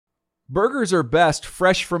Burgers are best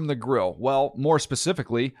fresh from the grill. Well, more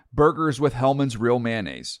specifically, burgers with Hellmann's Real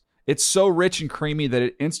Mayonnaise. It's so rich and creamy that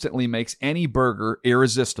it instantly makes any burger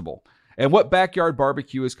irresistible. And what backyard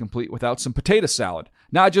barbecue is complete without some potato salad?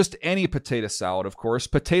 Not just any potato salad, of course.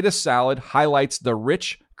 Potato salad highlights the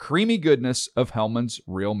rich, creamy goodness of Hellmann's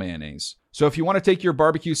Real Mayonnaise. So if you want to take your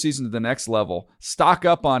barbecue season to the next level, stock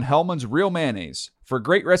up on Hellmann's Real Mayonnaise. For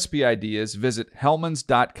great recipe ideas, visit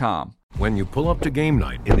hellmanns.com. When you pull up to game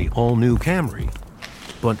night in the all-new Camry,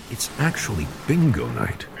 but it's actually bingo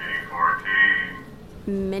night.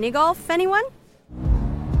 Mini golf, anyone?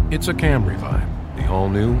 It's a Camry vibe. The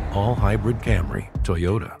all-new, all-hybrid Camry.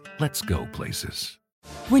 Toyota. Let's go places.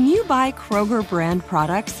 When you buy Kroger brand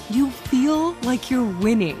products, you feel like you're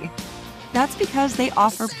winning. That's because they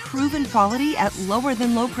offer proven quality at lower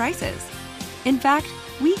than low prices. In fact,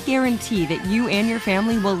 we guarantee that you and your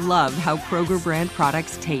family will love how Kroger brand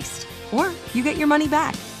products taste, or you get your money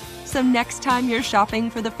back. So next time you're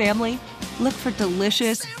shopping for the family, look for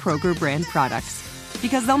delicious Kroger brand products,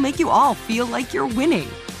 because they'll make you all feel like you're winning.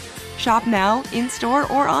 Shop now,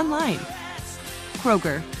 in-store, or online.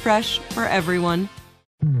 Kroger, fresh for everyone.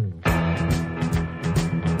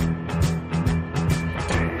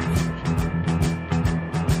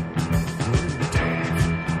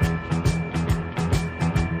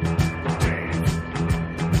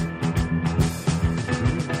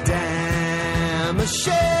 Damn a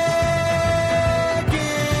shaking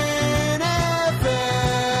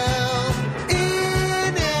NFL,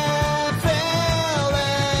 NFL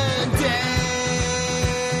and Dave.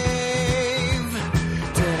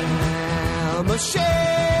 Damn a shake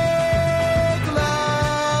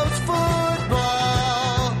loves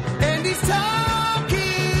football, and he's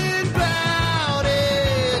talking about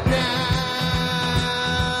it now.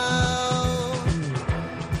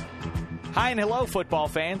 Hi and hello, football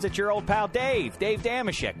fans. It's your old pal Dave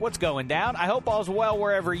Dameshek. What's going down? I hope all's well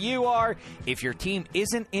wherever you are. If your team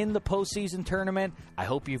isn't in the postseason tournament, I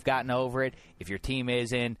hope you've gotten over it. If your team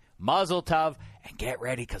is in, muzzle tov, and get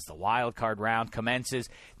ready because the wild card round commences.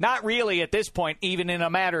 Not really at this point, even in a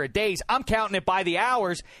matter of days. I'm counting it by the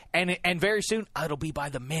hours, and very soon it'll be by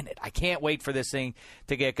the minute. I can't wait for this thing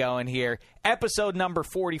to get going here. Episode number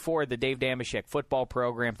 44 of the Dave Dameshek football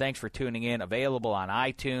program. Thanks for tuning in. Available on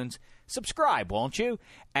iTunes. Subscribe, won't you?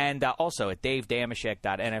 And also at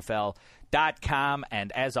davedameshek.nfl.com.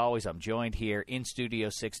 And as always, I'm joined here in Studio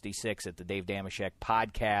 66 at the Dave Dameshek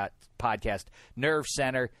Podcast Nerve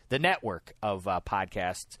Center, the network of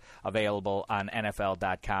podcasts available on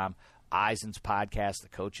NFL.com. Eisen's podcast, the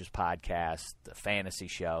Coach's Podcast, the Fantasy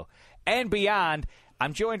Show, and beyond.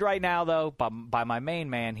 I'm joined right now, though, by my main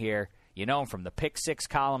man here. You know him from the Pick Six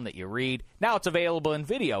column that you read. Now it's available in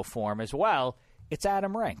video form as well. It's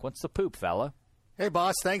Adam Rank. What's the poop, fella? Hey,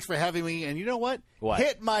 boss, thanks for having me. And you know what? What?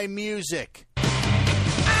 Hit my music.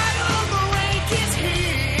 Adam Rank is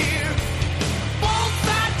here. Both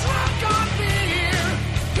fat drunk on beer.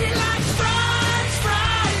 He likes fries,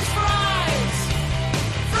 fries, fries.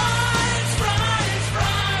 Fries, fries,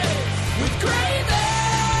 fries. With gravy.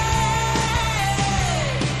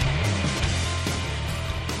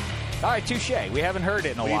 All right, touche. We haven't heard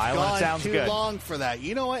it in a while, and it sounds We've good. gone too long for that.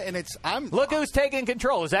 You know what? And Look who's taking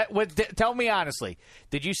control. Is that what? Tell me honestly.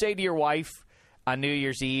 Did you say to your wife on New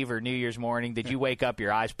Year's Eve or New Year's morning? Did you wake up,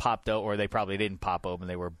 your eyes popped out, or they probably didn't pop open?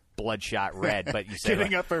 They were bloodshot red. But you said,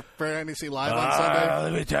 Giving up for Fantasy Live on Sunday.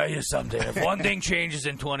 Let me tell you something. If one thing changes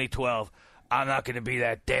in 2012, I'm not going to be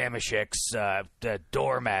that Dameshek's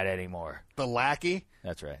doormat anymore. The lackey?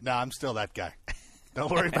 That's right. No, I'm still that guy. Don't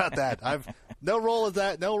worry about that. No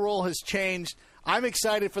role has changed. I'm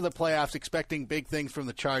excited for the playoffs, expecting big things from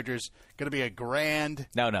the Chargers. Going to be a grand.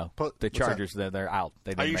 No. The Chargers, they're out.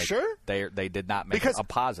 They didn't Are you sure? They did not make a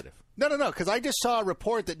positive. No, because I just saw a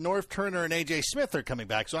report that Norv Turner and A.J. Smith are coming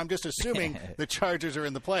back, so I'm just assuming the Chargers are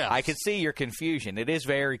in the playoffs. I can see your confusion. It is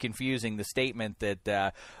very confusing, the statement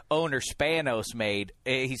that owner Spanos made.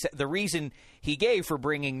 He said the reason he gave for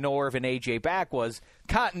bringing Norv and A.J. back was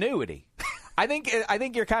continuity. I think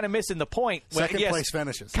you're kind of missing the point. Second place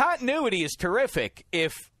finishes. Continuity is terrific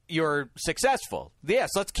if you're successful. Yes,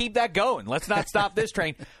 let's keep that going. Let's not stop this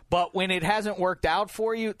train. But when it hasn't worked out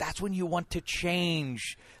for you, that's when you want to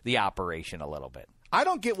change the operation a little bit. I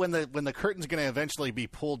don't get when the curtain's going to eventually be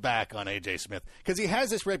pulled back on A.J. Smith, because he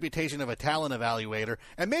has this reputation of a talent evaluator,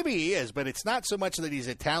 and maybe he is, but it's not so much that he's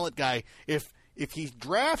a talent guy. If he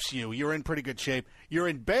drafts you, you're in pretty good shape. You're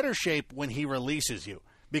in better shape when he releases you.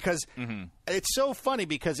 because it's so funny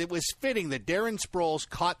because it was fitting that Darren Sproles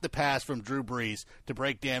caught the pass from Drew Brees to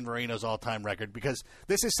break Dan Marino's all-time record, because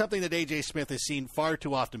this is something that A.J. Smith has seen far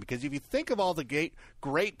too often. Because if you think of all the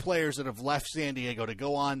great players that have left San Diego to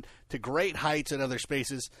go on to great heights at other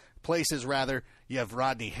places, you have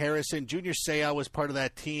Rodney Harrison. Junior Seau was part of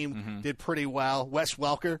that team, did pretty well. Wes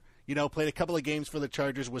Welker, played a couple of games for the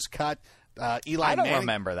Chargers, was cut. Eli I don't Manning.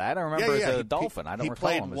 remember that. I remember the Dolphin. I don't He recall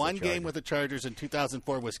played him as a one Charger. game with the Chargers in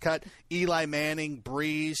 2004, was cut. Eli Manning,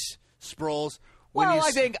 Brees, Sproles. Well,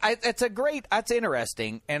 I think that's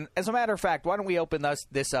interesting. And as a matter of fact, why don't we open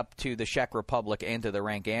this up to the Czech Republic and to the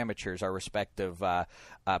Rank Amateurs, our respective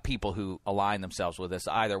people who align themselves with us.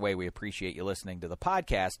 Either way, we appreciate you listening to the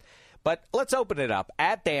podcast. But let's open it up.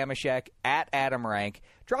 At Damashek, at Adam Rank,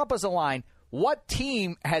 drop us a line. What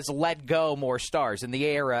team has let go more stars in the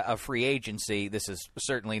era of free agency? This is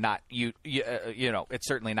certainly not it's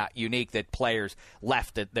certainly not unique that players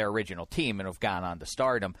left their original team and have gone on to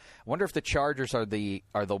stardom. I wonder if the Chargers are the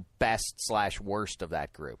best/worst of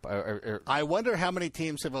that group. I wonder how many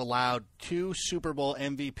teams have allowed 2 Super Bowl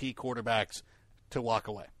MVP quarterbacks to walk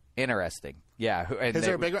away. Interesting. Yeah. And Is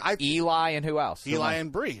there a bigger? Eli and who else? Eli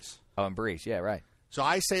and Brees. Oh, and Brees. Yeah, right. So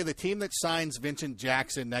I say the team that signs Vincent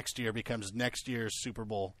Jackson next year becomes next year's Super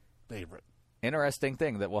Bowl favorite. Interesting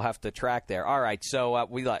thing that we'll have to track there. All right, so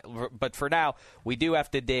but for now, we do have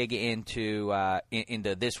to dig into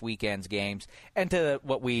this weekend's games and to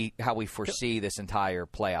how we foresee this entire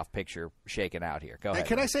playoff picture shaking out here. Go ahead.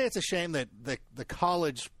 Can I say it's a shame that the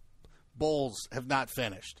college bowls have not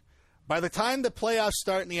finished? By the time the playoffs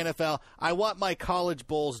start in the NFL, I want my college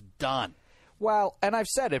bowls done. Well, and I've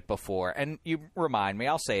said it before, and you remind me,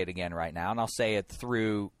 I'll say it again right now, and I'll say it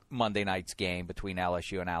through Monday night's game between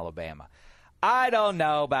LSU and Alabama. I don't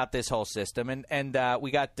know about this whole system, and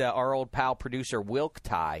we got our old pal producer Wilk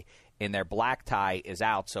Tie in there. Black Tie is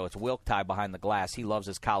out, so it's Wilk Tie behind the glass. He loves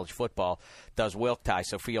his college football, does Wilk Tie,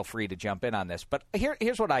 so feel free to jump in on this. But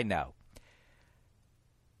here's what I know.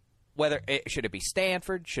 Should it be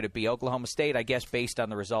Stanford? Should it be Oklahoma State? I guess based on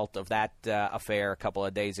the result of that affair a couple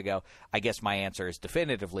of days ago, I guess my answer is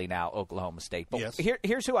definitively now Oklahoma State. But yes.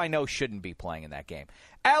 Here's who I know shouldn't be playing in that game.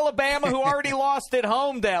 Alabama, who already lost at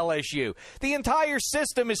home to LSU. The entire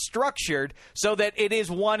system is structured so that it is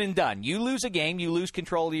one and done. You lose a game, you lose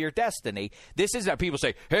control of your destiny. This is how people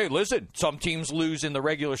say, hey, listen, some teams lose in the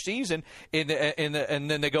regular season and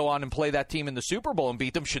then they go on and play that team in the Super Bowl and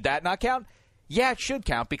beat them. Should that not count? Yeah, it should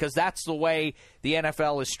count because that's the way the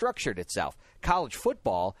NFL has structured itself. College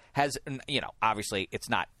football has, obviously it's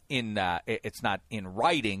not in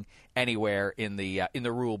writing anywhere in the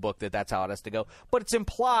rule book that's how it has to go, but it's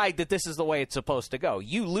implied that this is the way it's supposed to go.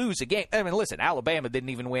 You lose a game. I mean, listen, Alabama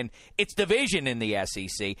didn't even win its division in the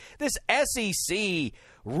SEC. This SEC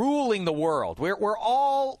ruling the world. We're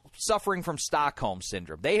all suffering from Stockholm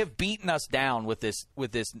syndrome. They have beaten us down with this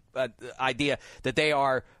idea that they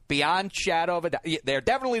are beyond shadow of a doubt. They're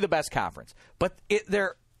definitely the best conference, but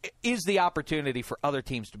there is the opportunity for other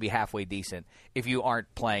teams to be halfway decent if you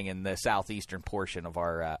aren't playing in the southeastern portion of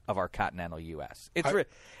our continental U.S.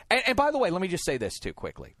 And by the way, let me just say this too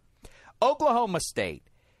quickly. Oklahoma State,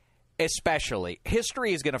 especially,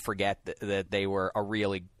 history is going to forget that they were a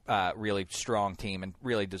really strong team and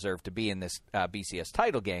really deserved to be in this BCS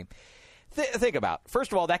title game. Think about it.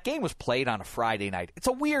 First of all, that game was played on a Friday night. It's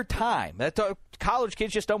a weird time. College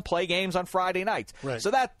kids just don't play games on Friday nights. Right.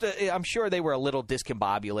 So that I'm sure they were a little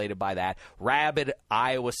discombobulated by that. Rabid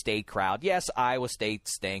Iowa State crowd. Yes, Iowa State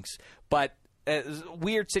stinks, but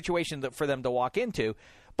weird situation for them to walk into.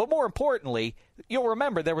 But more importantly, you'll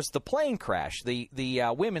remember there was the plane crash. The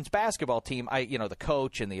women's basketball team, the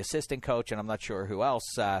coach and the assistant coach, and I'm not sure who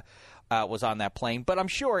else was on that plane. But I'm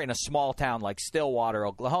sure in a small town like Stillwater,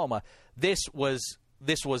 Oklahoma, this was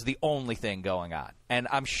the only thing going on. And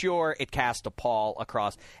I'm sure it cast a pall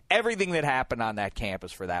across everything that happened on that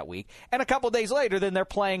campus for that week. And a couple of days later, then they're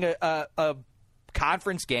playing a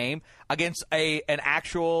conference game against an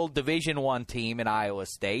actual Division I team in Iowa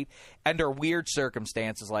State under weird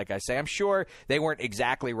circumstances, like I say. I'm sure they weren't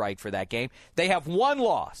exactly right for that game. They have one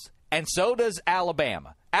loss, and so does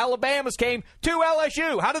Alabama. Alabama's came to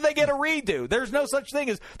LSU. How did they get a redo? There's no such thing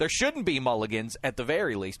as there shouldn't be mulligans at the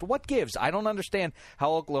very least. What gives? I don't understand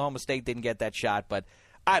how Oklahoma State didn't get that shot, but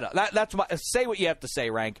I don't. That's say what you have to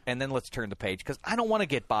say, Rank, and then let's turn the page because I don't want to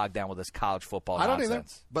get bogged down with this college football nonsense. I don't either.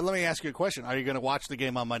 But let me ask you a question: are you going to watch the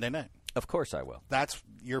game on Monday night? Of course, I will.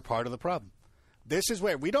 You're part of the problem. This is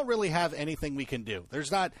where we don't really have anything we can do.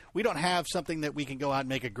 We don't have something that we can go out and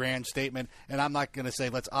make a grand statement. And I'm not going to say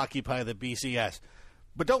let's occupy the BCS,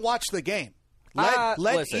 but don't watch the game. Let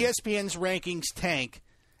listen. ESPN's rankings tank.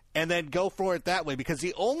 and then go for it that way, because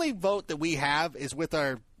the only vote that we have is with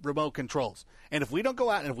our remote controls. And if we don't go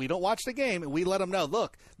out and if we don't watch the game and we let them know,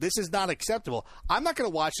 look, this is not acceptable, I'm not going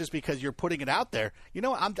to watch this because you're putting it out there. You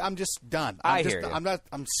know, I'm just done. I hear you.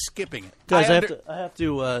 I'm skipping it. Guys, I have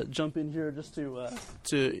to jump in here just to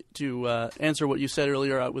answer what you said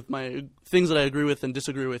earlier with my things that I agree with and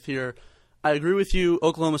disagree with here. I agree with you.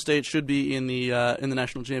 Oklahoma State should be in the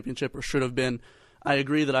national championship, or should have been. I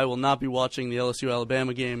agree that I will not be watching the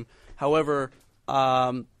LSU-Alabama game. However,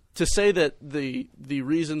 to say that the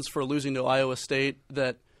reasons for losing to Iowa State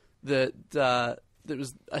that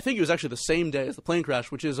was, I think it was actually the same day as the plane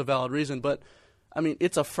crash, which is a valid reason. But I mean,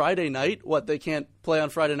 it's a Friday night. What, they can't play on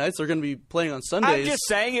Friday nights? They're going to be playing on Sundays. I'm just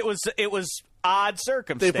saying it was odd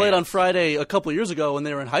circumstance. They played on Friday a couple of years ago when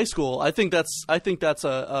they were in high school. I think that's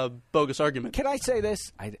a bogus argument. Can I say this?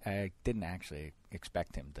 I didn't actually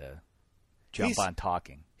expect him to jump on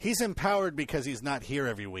talking. He's empowered because he's not here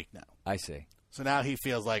every week now. I see. So now he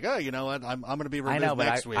feels like, oh, you know what? I'm going to be removed I know, but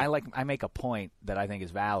next week. I make a point that I think is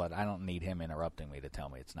valid. I don't need him interrupting me to tell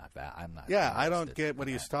me it's not valid. I'm not. Yeah, I don't get what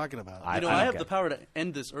he's talking about. I have the power to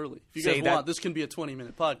end this early. If you guys want, this can be a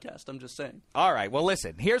 20-minute podcast. I'm just saying. All right. Well,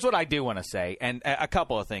 listen. Here's what I do want to say, and a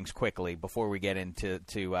couple of things quickly before we get into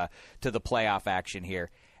to the playoff action here.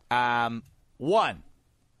 One.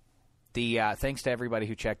 Thanks to everybody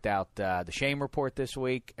who checked out the Shame Report this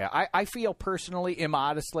week. I feel personally,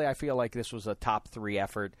 immodestly, I feel like this was a top 3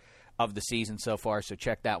 effort of the season so far, so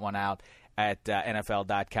check that one out at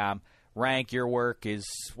NFL.com. Rank, your work is,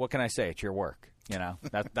 what can I say? It's your work. You know,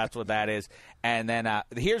 that's what that is. And then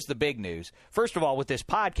here's the big news. First of all, with this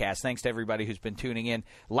podcast, thanks to everybody who's been tuning in.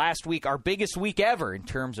 Last week, our biggest week ever in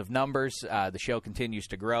terms of numbers. The show continues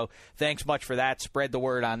to grow. Thanks much for that. Spread the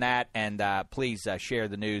word on that. And please share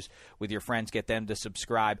the news with your friends. Get them to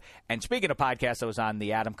subscribe. And speaking of podcasts, I was on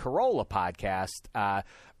the Adam Carolla podcast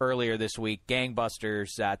earlier this week. Gangbusters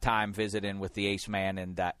time visiting with the Ace Man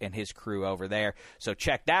and his crew over there. So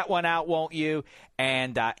check that one out, won't you?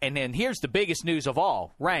 And then here's the biggest news of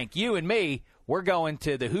all. Rank, you and me, we're going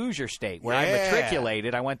to the Hoosier State, where I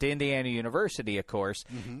matriculated. I went to Indiana University, of course,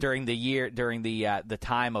 during the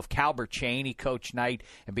time of Calbert Cheney, Coach Knight,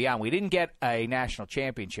 and beyond. We didn't get a national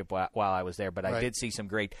championship while I was there, but I did see some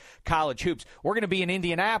great college hoops. We're going to be in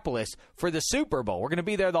Indianapolis for the Super Bowl. We're going to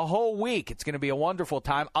be there the whole week. It's going to be a wonderful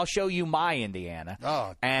time. I'll show you my Indiana.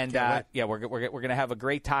 Oh, and we're going to have a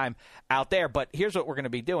great time out there. But here's what we're going to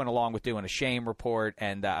be doing, along with doing a Shame Report,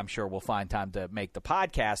 and I'm sure we'll find time to make the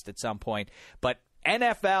podcast at some point. But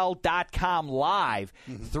NFL.com live,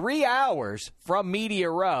 3 hours from Media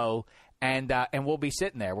Row, and we'll be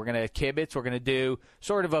sitting there. We're going to kibitz. We're going to do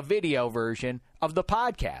sort of a video version of the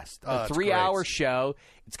podcast, a 3-hour show.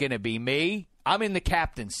 It's going to be me. I'm in the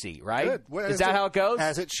captain's seat, right? Good. Well, is that how it goes?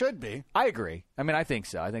 As it should be. I agree. I mean, I think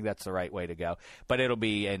so. I think that's the right way to go. But it'll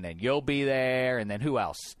be, and then you'll be there, and then who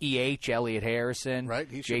else? Elliot Harrison. Right.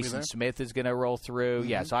 He should Jason be there. Smith is going to roll through.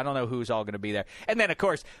 Yeah, so I don't know who's all going to be there. And then, of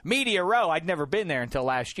course, Media Row. I'd never been there until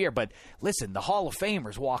last year. But listen, the Hall of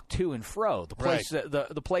Famers walk to and fro. The place,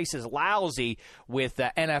 the place is lousy with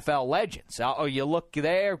NFL legends. Oh, you look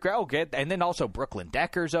there, go get, and then also Brooklyn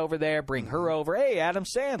Decker's over there. Bring her over. Hey, Adam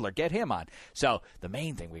Sandler, get him on. So the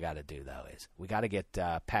main thing we got to do, though, is we got to get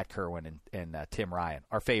Pat Kerwin and Tim Ryan,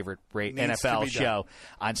 our favorite NFL show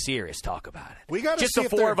on Sirius, talk about it. We got just the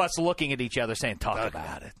four of us looking at each other saying, talk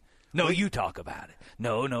about it. No, you talk about it.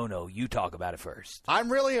 No, you talk about it first.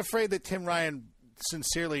 I'm really afraid that Tim Ryan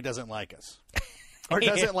sincerely doesn't like us. Or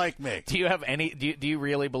doesn't like me. Do you have any? Do you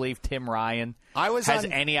really believe Tim Ryan has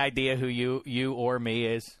any idea who you or me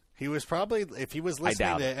is? He was probably, if he was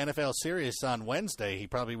listening to NFL Sirius on Wednesday, he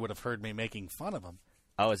probably would have heard me making fun of him.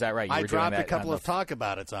 Oh, is that right? I dropped a couple of talk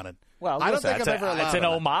about it on it. Well, I don't think I've ever allowed it's an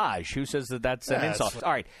homage. Who says that that's an insult?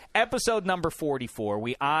 All right, episode number 44.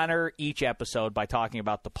 We honor each episode by talking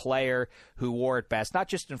about the player who wore it best, not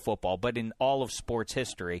just in football, but in all of sports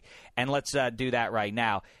history. And let's do that right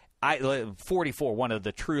now. 44, one of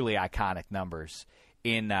the truly iconic numbers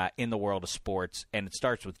in the world of sports, and it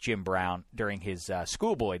starts with Jim Brown during his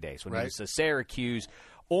schoolboy days when he was a Syracuse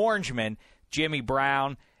Orangeman. Jimmy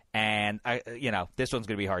Brown, and this one's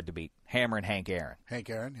going to be hard to beat. Hammer and Hank Aaron. Hank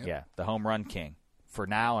Aaron, yeah, the home run king for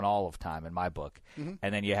now and all of time in my book.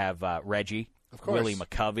 And then you have Reggie, of course. Willie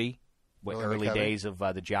McCovey. Early days of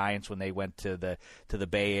the Giants when they went to the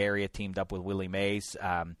Bay Area, teamed up with Willie Mays.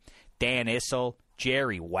 Dan Issel.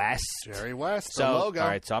 Jerry West. The logo. All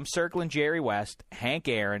right, so I'm circling Jerry West, Hank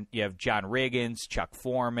Aaron. You have John Riggins, Chuck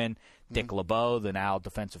Foreman, Dick LeBeau, the now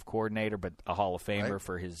defensive coordinator, but a Hall of Famer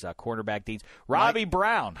for his cornerback deeds. Robbie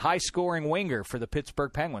Brown, high-scoring winger for the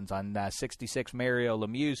Pittsburgh Penguins on 66 Mario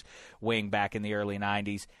Lemieux's wing back in the early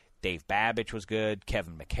 90s. Dave Babbage was good.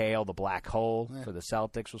 Kevin McHale, the black hole for the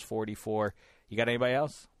Celtics, was 44. You got anybody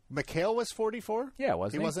else? McHale was 44? Yeah,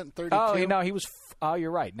 wasn't he? He wasn't 32? Oh, no, he was. Oh,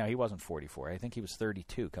 you're right. No, he wasn't 44. I think he was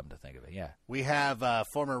 32, come to think of it. Yeah. We have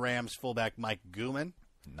former Rams fullback Mike Gooman.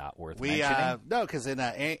 Not worth mentioning. No, because in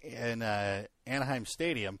Anaheim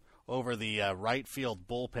Stadium, over the right field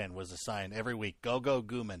bullpen was a sign every week, Go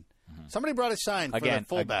Gooman. Somebody brought a sign for the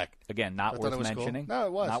fullback. Again, not worth mentioning. Cool. No,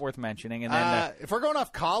 it was. Not worth mentioning. And then if we're going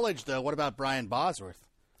off college, though, what about Brian Bosworth?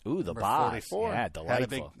 Ooh, the Number Boz. 44. Yeah,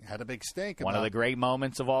 delightful. Had a big stink. One of the great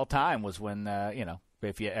moments of all time was when,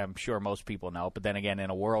 I'm sure most people know, but then again, in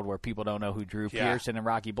a world where people don't know who Drew Pearson and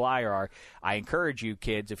Rocky Blyer are, I encourage you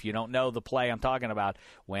kids, if you don't know the play I'm talking about,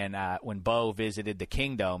 when Bo visited the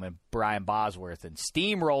Kingdom and Brian Bosworth and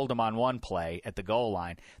steamrolled him on one play at the goal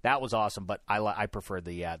line, that was awesome. But I prefer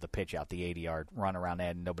the pitch out, the 80-yard run around the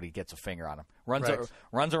end, and nobody gets a finger on him.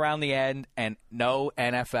 Runs around the end, and no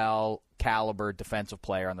NFL caliber defensive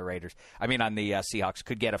player on the Seahawks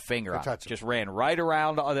could get a finger on it. Just ran right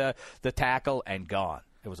around the tackle and gone.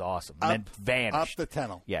 It was awesome. And then vanished. Up the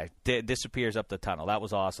tunnel. Yeah, disappears up the tunnel. That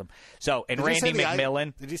was awesome. So, and Randy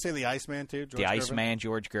McMillan. Did you say the Iceman, too? Iceman,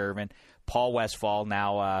 George Gervin. Paul Westphal,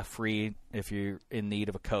 now free if you're in need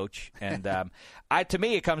of a coach. And to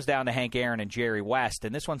me, it comes down to Hank Aaron and Jerry West.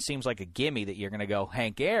 And this one seems like a gimme that you're going to go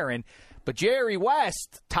Hank Aaron. But Jerry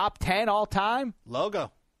West, top 10 all time?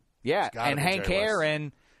 Logo. Yeah, and Hank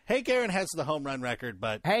Aaron. Hank Aaron has the home run record,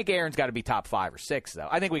 but Hank Aaron's got to be top 5 or 6, though.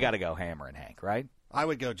 I think we got to go Hammer and Hank, right? I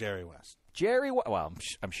would go Jerry West. Well,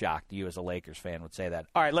 I'm shocked you as a Lakers fan would say that.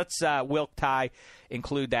 All right, let's Wilk Ty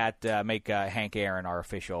include that. Make Hank Aaron our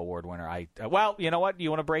official award winner. Well, you know what?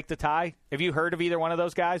 You want to break the tie? Have you heard of either one of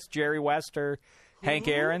those guys, Jerry West or Hank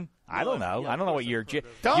Aaron? I don't know. I don't know what your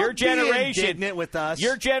generation with us.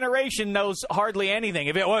 Your generation knows hardly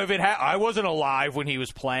anything. I wasn't alive when he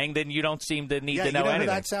was playing, then you don't seem to need to know anything. Who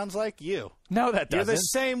that sounds like you. No, that doesn't. You're the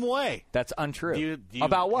same way. That's untrue.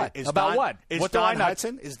 About what? About what? Is Don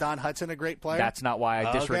Hudson a great player? That's not why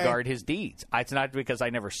I disregard his deeds. It's not because I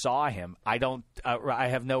never saw him. I don't. I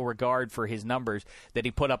have no regard for his numbers that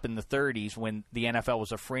he put up in the 30s when the NFL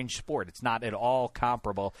was a fringe sport. It's not at all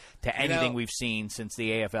comparable to anything we've seen since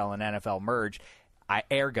the AFL and NFL merged. I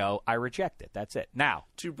reject it. That's it. Now,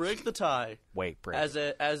 to break the tie. Wait, break. As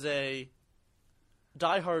a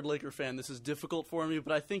diehard Laker fan, this is difficult for me,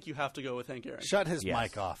 but I think you have to go with Hank Aaron. Shut his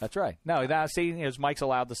mic off. That's right. No, see, his mic's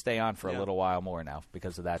allowed to stay on for a little while more now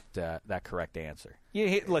because of that correct answer.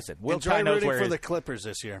 Listen, Wilt Ty knows where for the Clippers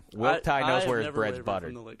this year. Wilt Ty knows where his bread's buttered.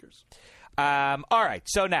 From the Lakers. All right.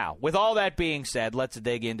 So now, with all that being said, let's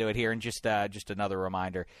dig into it here. And just another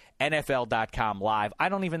reminder, NFL.com live. I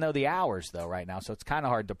don't even know the hours, though, right now, so it's kind of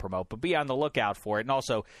hard to promote. But be on the lookout for it. And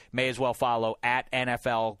also, may as well follow at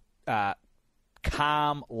NFL.com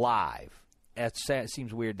live. It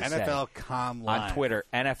seems weird to say. NFL.com live. On Twitter,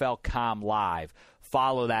 NFL.com live.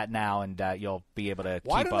 Follow that now, and you'll be able to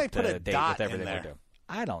keep up to date with everything we're doing.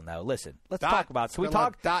 I don't know. Listen, let's talk about. Can we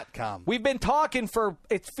talk? .com. We've been talking for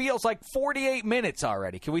it feels like 48 minutes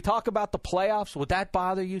already. Can we talk about the playoffs? Would that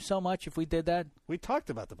bother you so much if we did that? We talked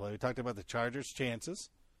about the play. We talked about the Chargers' chances.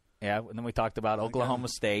 Yeah, and then we talked about Oklahoma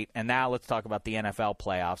State, and now let's talk about the NFL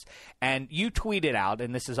playoffs. And you tweeted out,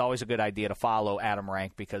 and this is always a good idea to follow Adam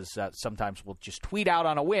Rank because sometimes we'll just tweet out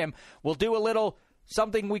on a whim. We'll do a little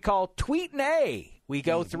something we call Tweet and A. We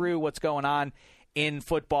go through what's going on in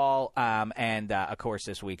football, and of course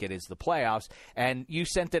this week it is the playoffs. And you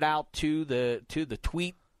sent it out to the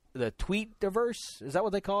Tweetiverse. Is that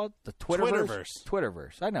what they call it? The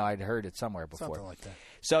Twitterverse. I know I'd heard it somewhere before. Something like that.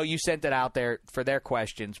 So you sent it out there for their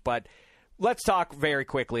questions, but let's talk very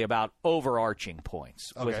quickly about overarching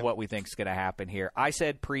points with what we think is going to happen here. I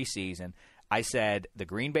said preseason. I said the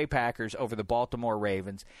Green Bay Packers over the Baltimore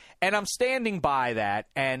Ravens, and I'm standing by that,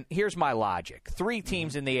 and here's my logic. 3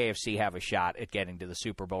 teams in the AFC have a shot at getting to the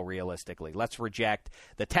Super Bowl realistically. Let's reject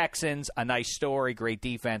the Texans, a nice story, great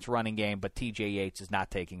defense, running game, but T.J. Yates is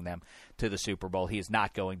not taking them to the Super Bowl. He is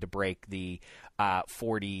not going to break the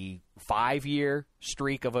 45-year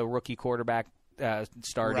streak of a rookie quarterback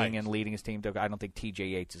starting and leading his team. I don't think T.J.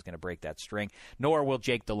 Yates is going to break that string, nor will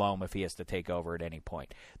Jake Delhomme if he has to take over at any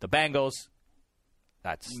point. The Bengals...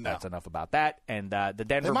 That's enough about that. And the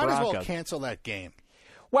Denver Broncos. They might as well cancel that game.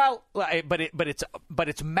 Well, but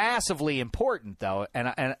it's massively important though,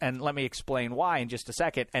 and let me explain why in just a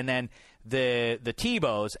second. And then the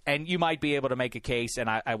Tebows, and you might be able to make a case, and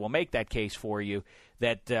I will make that case for you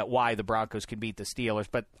that why the Broncos can beat the Steelers,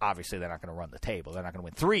 but obviously they're not going to run the table. They're not going to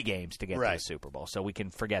win 3 games to get to the Super Bowl, so we can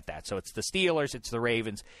forget that. So it's the Steelers, it's the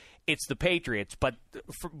Ravens, it's the Patriots. But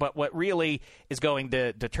what really is going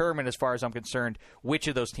to determine, as far as I'm concerned, which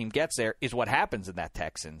of those teams gets there is what happens in that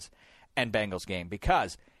Texans and Bengals game.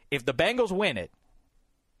 Because if the Bengals win it,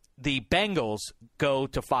 the Bengals go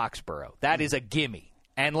to Foxborough. That is a gimme.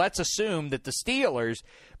 And let's assume that the Steelers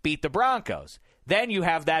beat the Broncos. Then you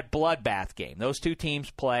have that bloodbath game. Those two teams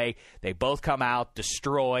play. They both come out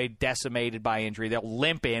destroyed, decimated by injury. They'll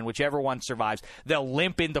limp in, whichever one survives. They'll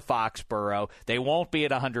limp into Foxborough. They won't be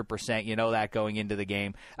at 100%. You know that going into the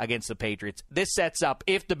game against the Patriots. This sets up,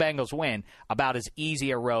 if the Bengals win, about as easy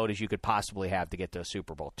a road as you could possibly have to get to a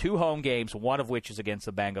Super Bowl. 2 home games, one of which is against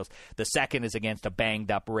the Bengals. The second is against a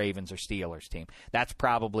banged-up Ravens or Steelers team. That's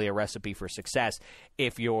probably a recipe for success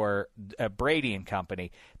if you're Brady and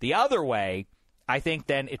company. The other way, I think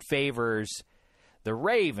then it favors the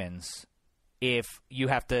Ravens if you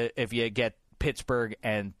get Pittsburgh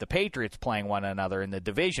and the Patriots playing one another in the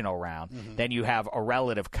divisional round. Then you have a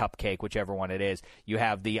relative cupcake, whichever one it is. You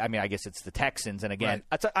have I guess it's the Texans. And again,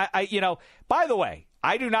 by the way,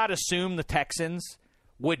 I do not assume the Texans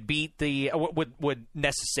would beat would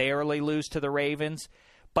necessarily lose to the Ravens.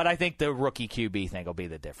 But I think the rookie QB thing will be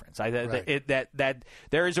the difference. That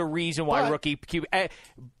there is a reason why rookie QB.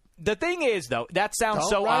 The thing is, though, that sounds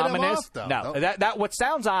so ominous. That what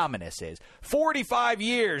sounds ominous is 45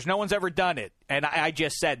 years, no one's ever done it, and I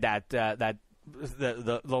just said that the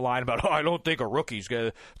line about I don't think a rookie's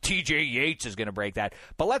gonna T.J. Yates is gonna break that.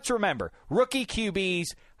 But let's remember, rookie QBs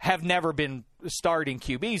have never been starting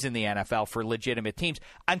QBs in the NFL for legitimate teams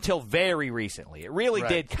until very recently. It really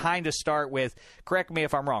did kind of start with, correct me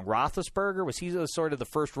if I'm wrong, Roethlisberger, was he sort of the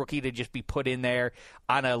first rookie to just be put in there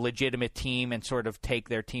on a legitimate team and sort of take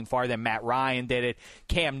their team far? Then Matt Ryan did it.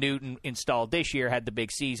 Cam Newton installed this year, had the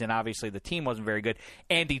big season. Obviously, the team wasn't very good.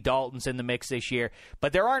 Andy Dalton's in the mix this year.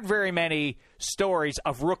 But there aren't very many stories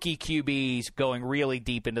of rookie QBs going really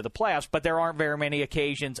deep into the playoffs, but there aren't very many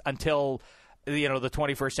occasions until the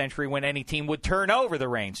 21st century when any team would turn over the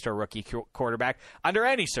reins to a rookie quarterback under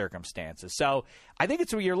any circumstances. So I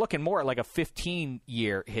think you're looking more at like a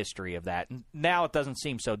 15-year history of that. And now it doesn't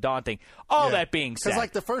seem so daunting. That being said, because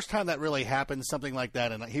like the first time that really happened, something like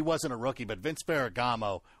that, and he wasn't a rookie, but Vince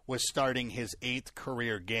Ferragamo was starting his 8th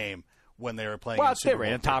career game when they were playing. Well, it's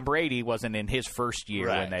different. And Tom Brady wasn't in his first year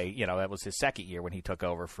when that was his second year when he took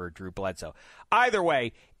over for Drew Bledsoe. Either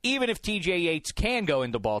way, even if T.J. Yates can go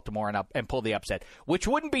into Baltimore and pull the upset, which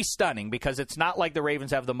wouldn't be stunning because it's not like the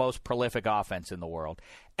Ravens have the most prolific offense in the world.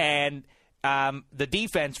 And the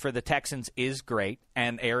defense for the Texans is great,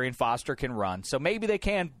 and Arian Foster can run. So maybe they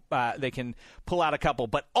can pull out a couple.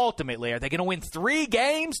 But ultimately, are they going to win 3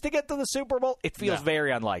 games to get to the Super Bowl? It feels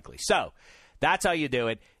very unlikely. So that's how you do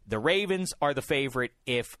it. The Ravens are the favorite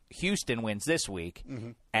if Houston wins this week,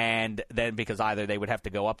 and then because either they would have to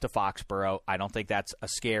go up to Foxborough. I don't think that's a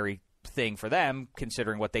scary thing for them,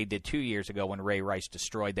 considering what they did 2 years ago when Ray Rice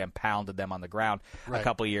destroyed them, pounded them on the ground a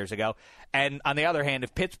couple of years ago. And on the other hand,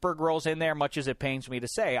 if Pittsburgh rolls in there, much as it pains me to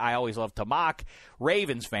say, I always love to mock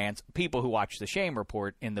Ravens fans, people who watch the Shame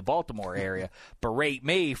Report in the Baltimore area, berate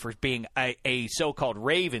me for being a so-called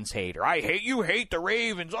Ravens hater. You hate the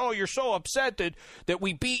Ravens. Oh, you're so upset that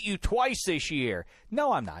we beat you twice this year.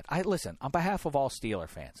 No, I'm not. Listen, on behalf of all Steeler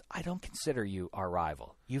fans, I don't consider you our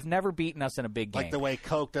rival. You've never beaten us in a big game. Like the way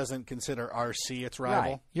Coke doesn't consider RC its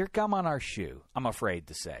rival? Right. You're gum on our shoe, I'm afraid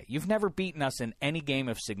to say. You've never beaten us in any game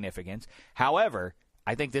of significance. However,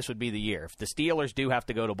 I think this would be the year. If the Steelers do have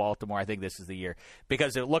to go to Baltimore, I think this is the year.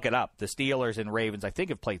 Because look it up. The Steelers and Ravens, I think,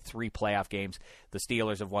 have played 3 playoff games. The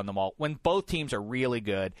Steelers have won them all. When both teams are really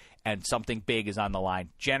good and something big is on the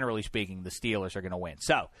line, generally speaking, the Steelers are going to win.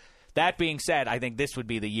 So, that being said, I think this would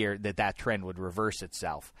be the year that trend would reverse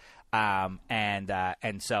itself. And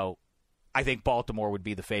so I think Baltimore would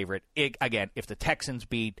be the favorite. Again, if the Texans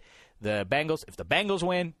beat the Bengals, if the Bengals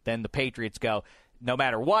win, then the Patriots go. No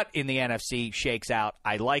matter what in the NFC shakes out,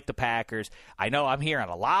 I like the Packers. I know I'm hearing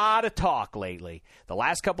a lot of talk lately, the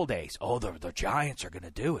last couple days. Oh, the Giants are going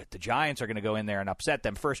to do it. The Giants are going to go in there and upset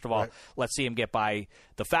them. First of all, let's see them get by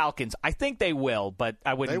the Falcons. I think they will, but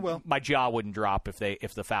I wouldn't. They will. My jaw wouldn't drop if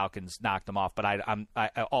the Falcons knocked them off. But I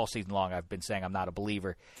all season long I've been saying I'm not a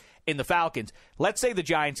believer in the Falcons. Let's say the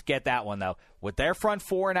Giants get that one, though. With their front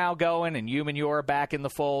four now going and Umanura back in the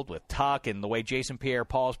fold with Tuck and the way Jason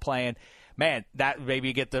Pierre-Paul's playing, man, that maybe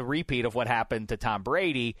you get the repeat of what happened to Tom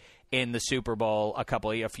Brady in the Super Bowl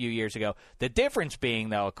a few years ago. The difference being,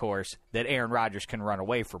 though, of course, that Aaron Rodgers can run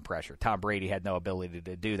away from pressure. Tom Brady had no ability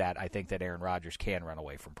to do that. I think that Aaron Rodgers can run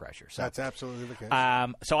away from pressure. So, that's absolutely the case.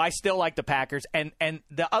 So I still like the Packers. And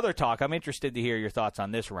the other talk, I'm interested to hear your thoughts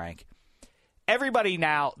on this rank. everybody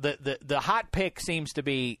now, the hot pick seems to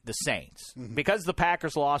be the Saints. Because the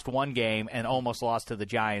Packers lost one game and almost lost to the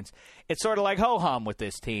Giants, it's sort of like ho-hum with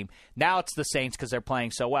this team. Now it's the Saints because they're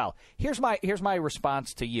playing so well. Here's my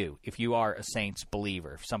response to you, if you are a Saints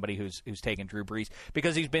believer, somebody who's taken Drew Brees,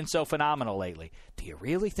 because he's been so phenomenal lately. Do you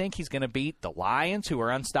really think he's going to beat the Lions, who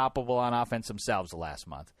are unstoppable on offense themselves the last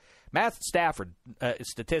month? Matt Stafford,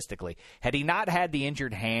 statistically, had he not had the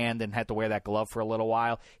injured hand and had to wear that glove for a little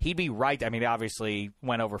while, he'd be right. I mean, obviously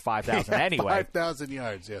went over 5,000 anyway. 5,000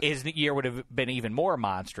 yards, yes. His year would have been even more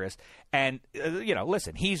monstrous. And,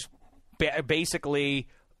 listen, he's basically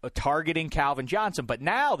targeting Calvin Johnson. But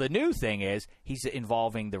now the new thing is he's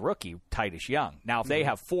involving the rookie, Titus Young. Now, if they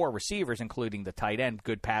have 4 receivers, including the tight end,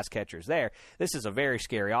 good pass catchers there, this is a very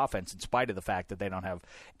scary offense in spite of the fact that they don't have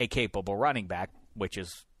a capable running back, which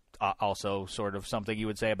is also sort of something you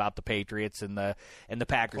would say about the Patriots and the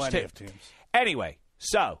Packers, Plenty too. of teams. Anyway,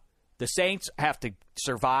 so the Saints have to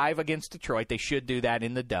survive against Detroit. They should do that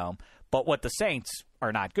in the Dome. But what the Saints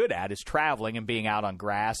are not good at is traveling and being out on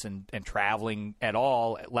grass and traveling at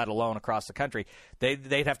all, let alone across the country.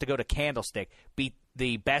 They'd have to go to Candlestick, beat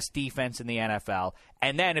the best defense in the NFL.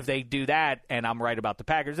 And then if they do that, and I'm right about the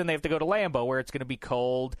Packers, then they have to go to Lambeau where it's going to be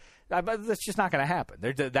cold. That's just not going to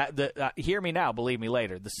happen. Hear me now, believe me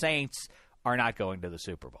later. The Saints are not going to the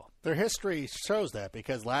Super Bowl. Their history shows that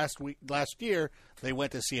because last year they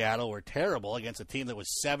went to Seattle, were terrible against a team that was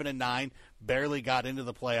 7-9, barely got into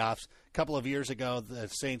the playoffs. A couple of years ago, the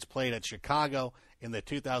Saints played at Chicago in the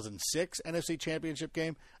 2006 NFC Championship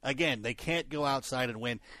game. Again, they can't go outside and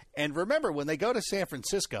win. And remember, when they go to San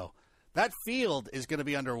Francisco, that field is going to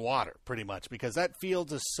be underwater pretty much because that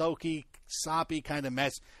field's a soaky, soppy kind of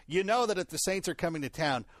mess. You know that if the Saints are coming to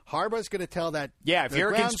town, Harbaugh's going to tell that. Yeah, if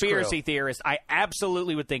you're a conspiracy crew, theorist, I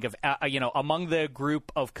absolutely would think of, among the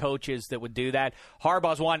group of coaches that would do that,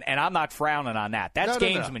 Harbaugh's one, and I'm not frowning on that. That's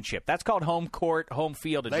gamesmanship. No. That's called home court, home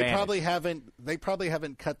field advantage. They probably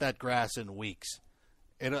haven't cut that grass in weeks.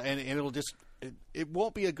 It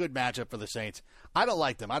won't be a good matchup for the Saints. I don't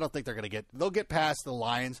like them. I don't think they'll get past the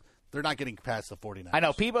Lions. They're not getting past the 49ers. I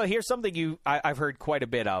know. People, here's something I've heard quite a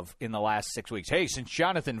bit of in the last 6 weeks. Hey, since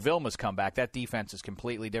Jonathan Vilma's come back, that defense is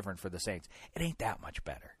completely different for the Saints. It ain't that much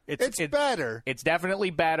better. It's better. It's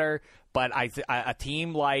definitely better, but a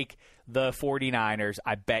team like the 49ers,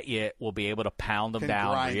 I bet you will be able to pound them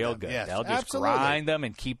down real good. Yes, They'll just grind them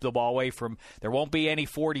and keep the ball away from – there won't be any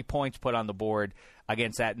 40 points put on the board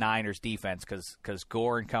against that Niners defense because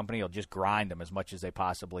Gore and company will just grind them as much as they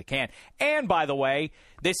possibly can. And, by the way,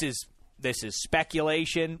 this is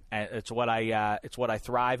speculation. It's what I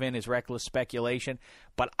thrive in is reckless speculation.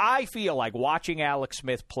 But I feel like watching Alex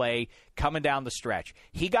Smith play coming down the stretch,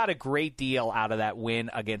 he got a great deal out of that win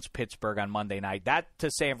against Pittsburgh on Monday night. That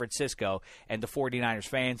to San Francisco and the 49ers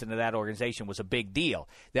fans and to that organization was a big deal.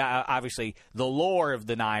 Obviously, the lore of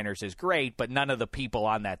the Niners is great, but none of the people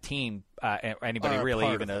on that team, anybody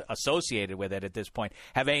really even associated with it at this point,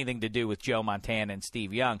 have anything to do with Joe Montana and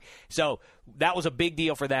Steve Young. So that was a big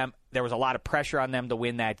deal for them. There was a lot of pressure on them to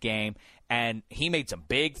win that game. And he made some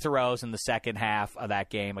big throws in the second half of that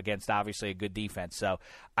game against, obviously, a good defense. So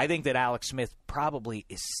I think that Alex Smith probably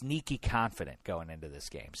is sneaky confident going into this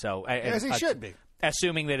game. So as he should be.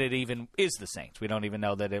 Assuming that it even is the Saints. We don't even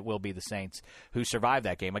know that it will be the Saints who survive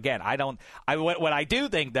that game. Again, what I do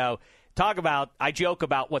think, though, I joke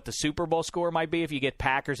about what the Super Bowl score might be if you get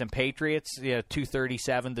Packers and Patriots,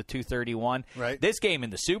 237 to 231. Right. This game in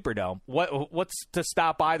the Superdome, what's to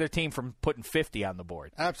stop either team from putting 50 on the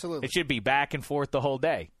board? Absolutely. It should be back and forth the whole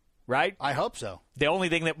day, right? I hope so. The only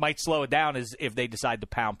thing that might slow it down is if they decide to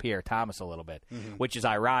pound Pierre Thomas a little bit, which is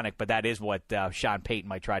ironic, but that is what Sean Payton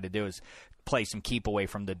might try to do is play some keep away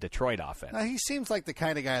from the Detroit offense. Now, he seems like the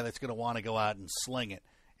kind of guy that's going to want to go out and sling it.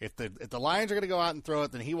 If the Lions are going to go out and throw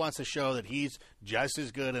it, then he wants to show that he's just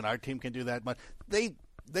as good and our team can do that much.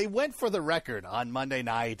 They went for the record on Monday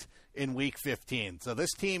night in Week 15. So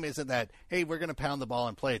this team isn't that, hey, we're going to pound the ball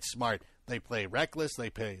and play it smart. They play reckless. They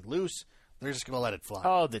play loose. They're just going to let it fly.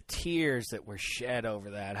 Oh, the tears that were shed over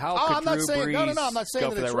that. How could I'm not Drew saying, Brees no, I'm not saying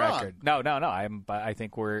go that for it's the wrong. record? No. I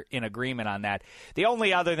think we're in agreement on that. The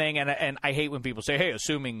only other thing, and I hate when people say, hey,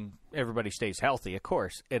 assuming everybody stays healthy, of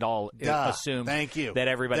course, it assumes that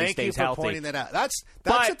everybody stays healthy. Thank you for pointing that out. That's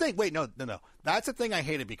the thing. Wait, no. That's the thing I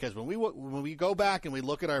hated because when we go back and we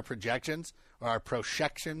look at our projections, or our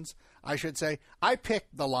projections, I should say, I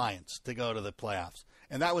picked the Lions to go to the playoffs.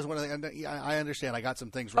 And that was one of the. I understand. I got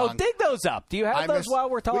some things wrong. Oh, dig those up. Do you have those while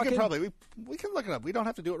we're talking? We can look it up. We don't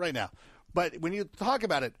have to do it right now. But when you talk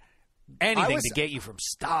about it, Anything to get you from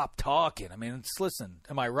stop talking. I mean, listen,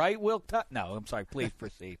 am I right, Will? No, I'm sorry. Please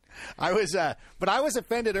proceed. I was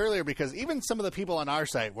offended earlier because even some of the people on our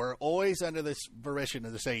site were always under this volition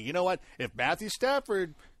of saying, you know what, if Matthew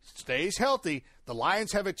Stafford stays healthy, the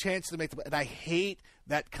Lions have a chance to make the. And I hate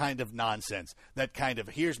that kind of nonsense. That kind of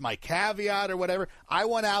here's my caveat or whatever. I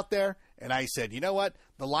went out there and I said, you know what,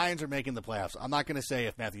 the Lions are making the playoffs. I'm not going to say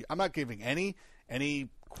if Matthew. I'm not giving any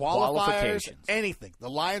qualifiers, anything. The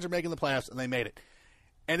Lions are making the playoffs, and they made it.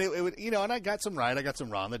 And it would, and I got some right, I got some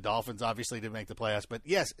wrong. The Dolphins obviously didn't make the playoffs, but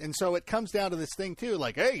yes. And so it comes down to this thing too,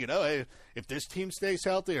 like, hey, if this team stays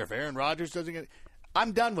healthy or if Aaron Rodgers doesn't get,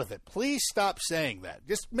 I'm done with it. Please stop saying that.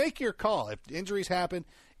 Just make your call. If injuries happen,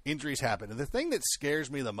 injuries happen. And the thing that scares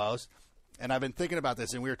me the most, and I've been thinking about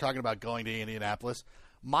this, and we were talking about going to Indianapolis.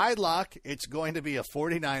 My luck, it's going to be a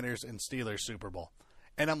 49ers and Steelers Super Bowl.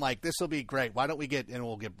 And I'm like, this will be great. Why don't we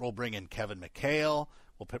we'll bring in Kevin McHale.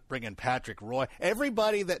 We'll bring in Patrick Roy.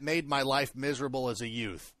 Everybody that made my life miserable as a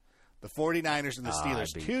youth. The 49ers and the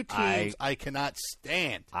Steelers. Two teams I cannot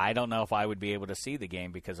stand. I don't know if I would be able to see the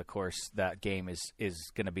game because, of course, that game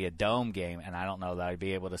is going to be a dome game, and I don't know that I'd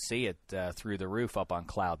be able to see it through the roof up on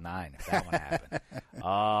Cloud 9 if that one happened.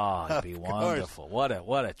 Oh, it'd be wonderful. What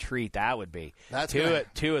a treat that would be. That's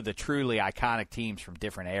two of the truly iconic teams from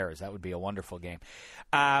different eras. That would be a wonderful game.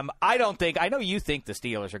 I know you think the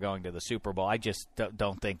Steelers are going to the Super Bowl. I just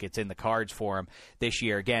don't think it's in the cards for them this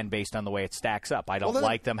year, again, based on the way it stacks up. I don't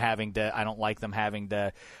like them having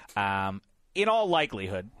to, in all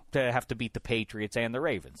likelihood, to have to beat the Patriots and the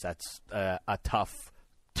Ravens. That's a tough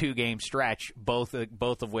two-game stretch, both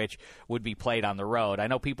of which would be played on the road. I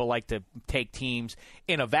know people like to take teams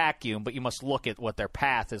in a vacuum, but you must look at what their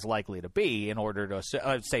path is likely to be in order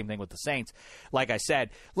to same thing with the Saints. Like I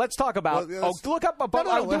said, let's talk about. Look up.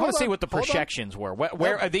 I want to see what the projections were.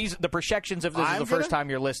 Where are these? The projections of this is the first time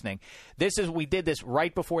you're listening. We did this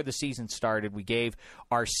right before the season started. We gave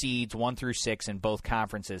our seeds 1 through 6 in both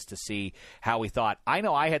conferences to see how we thought. I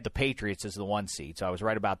know I had the Patriots as the 1 seed, so I was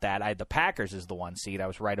right about that. I had the Packers as the 1 seed. I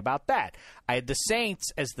was right about that. I had the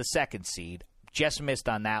Saints as the 2nd seed. Just missed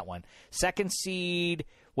on that one. 2nd seed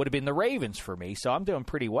would have been the Ravens for me, so I'm doing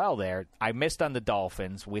pretty well there. I missed on the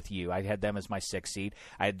Dolphins with you. I had them as my 6th seed.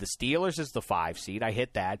 I had the Steelers as the 5 seed. I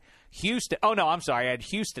hit that. Houston. Oh, no, I'm sorry. I had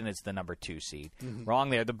Houston as the number 2 seed. Mm-hmm.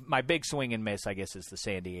 Wrong there. My big swing and miss, I guess, is the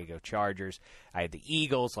San Diego Chargers. I had the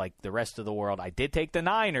Eagles, like the rest of the world. I did take the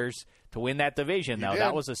Niners to win that division, though.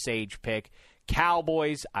 That was a sage pick.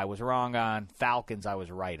 Cowboys, I was wrong on. Falcons, I was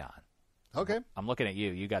right on. Okay. I'm looking at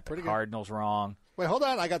you. You got the Cardinals wrong. Wait, hold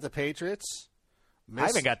on. I got the Patriots. I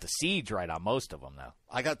haven't got the seeds right on most of them, though.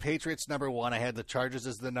 I got Patriots number 1. I had the Chargers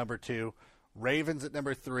as the number 2. Ravens at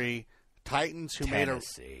number 3. Titans, who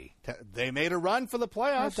Tennessee. made a run for the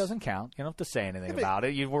playoffs. That doesn't count. You don't have to say anything about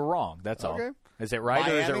it. You were wrong. That's all. Is it right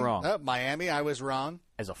Miami, or is it wrong? Miami, I was wrong.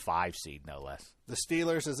 As a 5 seed, no less. The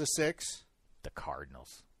Steelers as a 6. The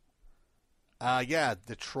Cardinals.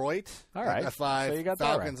 Detroit. All right. A 5. So you got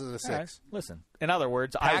Falcons that right. as a 6. Right. Listen, in other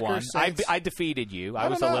words, Packers, I won. I defeated you. I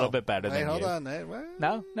was a little bit better than you. Hold on.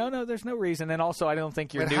 No. There's no reason. And also, I don't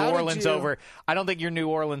think your New Orleans over. I don't think your New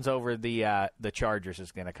Orleans over the Chargers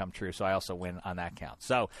is going to come true. So I also win on that count.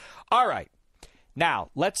 So, all right.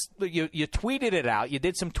 Now you tweeted it out. You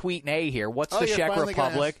did some tweeting here. What's the Czech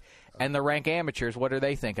Republic and the Rank Amateurs? What are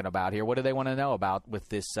they thinking about here? What do they want to know about with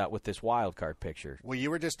this wild card picture? Well,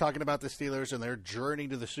 you were just talking about the Steelers and their journey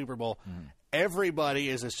to the Super Bowl. Everybody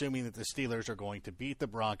is assuming that the Steelers are going to beat the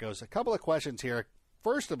Broncos. A couple of questions here.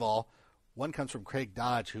 First of all, one comes from Craig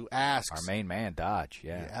Dodge, who asks, our main man, Dodge.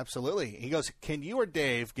 Yeah, absolutely. He goes, "Can you or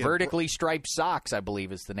Dave give Vertically Striped Socks?" I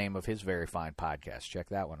believe is the name of his very fine podcast. Check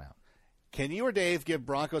that one out. Can you or Dave give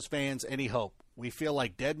Broncos fans any hope? We feel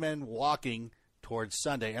like dead men walking towards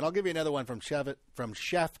Sunday. And I'll give you another one from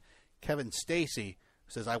Chef Kevin Stacy,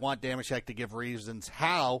 who says, I want Damashek to give reasons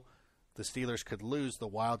how the Steelers could lose the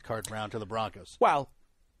wild card round to the Broncos. Well,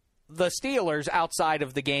 the Steelers, outside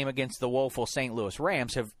of the game against the woeful St. Louis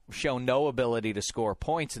Rams, have shown no ability to score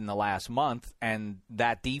points in the last month, and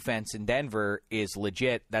that defense in Denver is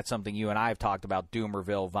legit. That's something you and I have talked about,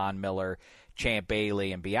 Doomerville, Von Miller, Champ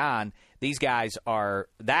Bailey, and beyond. These guys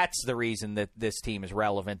that's the reason that this team is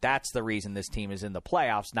relevant. That's the reason this team is in the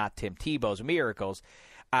playoffs, not Tim Tebow's miracles.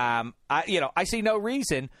 I see no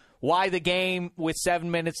reason why the game with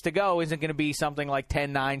 7 minutes to go isn't going to be something like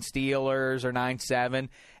 10-9 Steelers or 9-7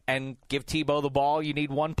 and give Tebow the ball. You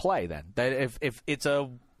need one play then. That if it's a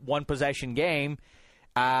one-possession game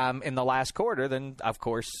in the last quarter, then of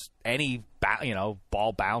course any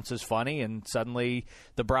ball bounce is funny, and suddenly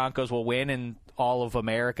the Broncos will win, and all of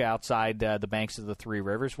America outside the banks of the Three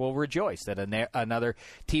Rivers will rejoice that another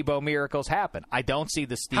Tebow miracles happen. I don't see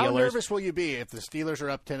the Steelers. How nervous will you be if the Steelers are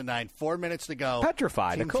up 10-9, 4 minutes to go?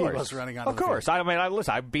 Petrified, Tim of course. Tebow's running on of the course. field.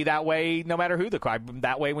 Listen, I'd be that way no matter who I'm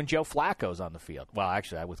that way when Joe Flacco's on the field. Well,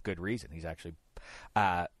 actually, with good reason. He's actually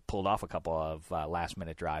pulled off a couple of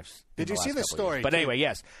last-minute drives. Did you see the story? But anyway,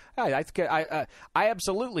 yes, I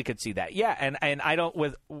absolutely could see that. Yeah, and I don't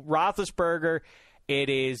with Roethlisberger.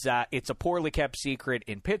 It's a poorly kept secret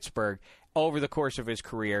in Pittsburgh over the course of his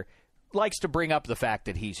career. Likes to bring up the fact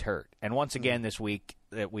that he's hurt, and once again this week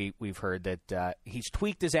that we've heard that he's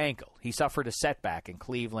tweaked his ankle. He suffered a setback in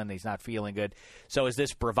Cleveland. He's not feeling good. So is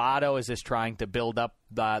this bravado? Is this trying to build up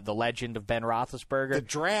the legend of Ben Roethlisberger? The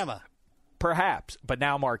drama. Perhaps, but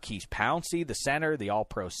now Marquise Pouncey, the center, the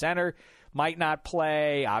all-pro center, might not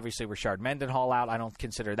play. Obviously, Rashard Mendenhall out. I don't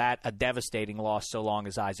consider that a devastating loss so long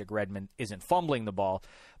as Isaac Redmond isn't fumbling the ball.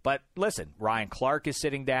 But listen, Ryan Clark is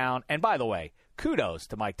sitting down. And by the way, kudos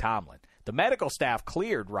to Mike Tomlin. The medical staff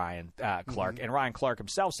cleared Ryan Clark, and Ryan Clark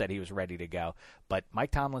himself said he was ready to go. But Mike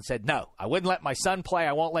Tomlin said, no, I wouldn't let my son play.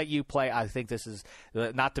 I won't let you play. I think this is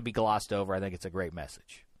not to be glossed over. I think it's a great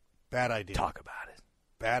message. Bad idea. Talk about it.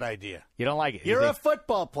 Bad idea. You don't like it. You're a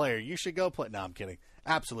football player. You should go play. No, I'm kidding.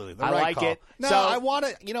 Absolutely. The I right like call. it. No, So- I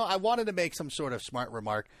wanted to make some sort of smart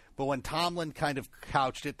remark, but when Tomlin kind of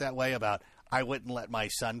couched it that way about I wouldn't let my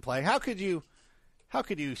son play, how could you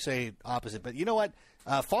say opposite? But you know what?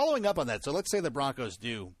 Following up on that, so let's say the Broncos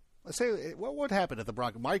do. Let's say what would happen if the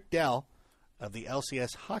Broncos? Mike Dell of the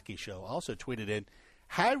LCS Hockey Show also tweeted in,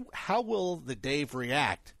 how will the Dave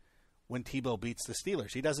react when Tebow beats the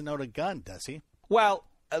Steelers? He doesn't own a gun, does he? Well,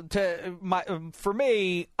 for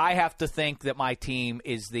me, I have to think that my team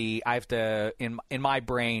is in my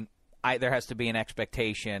brain, there has to be an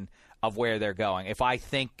expectation of where they're going. If I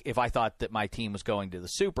thought that my team was going to the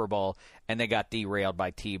Super Bowl and they got derailed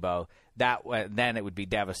by Tebow, then it would be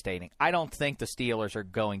devastating. I don't think the Steelers are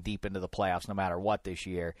going deep into the playoffs no matter what this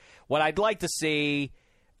year. What I'd like to see,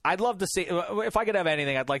 I'd love to see, if I could have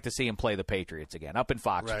anything, I'd like to see him play the Patriots again up in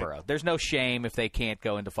Foxborough. Right. There's no shame if they can't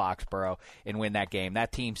go into Foxborough and win that game.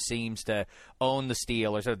 That team seems to own the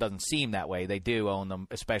Steelers. It doesn't seem that way. They do own them,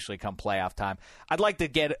 especially come playoff time. I'd like to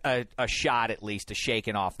get a shot at least to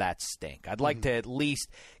shaking off that stink. I'd like to at least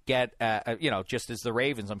get, just as the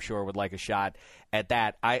Ravens, I'm sure, would like a shot at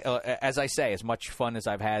that. As I say, as much fun as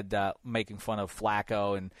I've had making fun of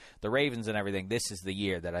Flacco and the Ravens and everything, this is the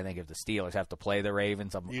year that I think if the Steelers have to play the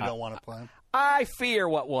Ravens, You don't want to play him? I fear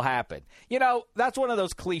what will happen. That's one of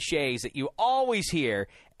those cliches that you always hear,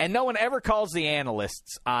 and no one ever calls the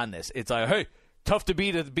analysts on this. It's like, hey, tough to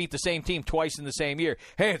beat the same team twice in the same year.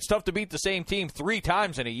 Hey, it's tough to beat the same team 3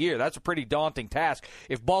 times in a year. That's a pretty daunting task.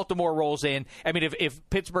 If Baltimore rolls in, if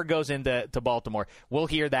Pittsburgh goes into Baltimore, we'll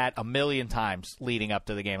hear that a million times leading up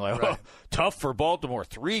to the game. Like, Right. tough for Baltimore.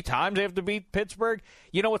 3 times they have to beat Pittsburgh.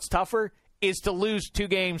 You know what's tougher? Is to lose 2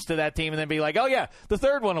 games to that team and then be like, oh, yeah, the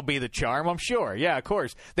third one will be the charm, I'm sure. Yeah, of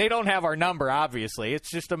course. They don't have our number, obviously. It's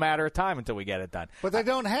just a matter of time until we get it done. But they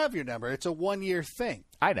don't have your number. It's a one-year thing.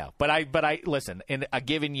 I know. But I listen, in a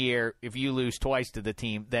given year, if you lose twice to the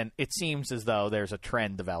team, then it seems as though there's a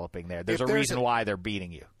trend developing there. There's a reason why they're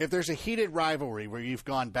beating you. If there's a heated rivalry where you've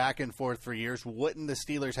gone back and forth for years, wouldn't the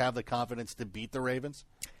Steelers have the confidence to beat the Ravens?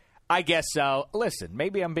 I guess so. Listen,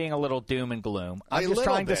 maybe I'm being a little doom and gloom. I'm just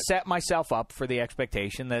trying to set myself up for the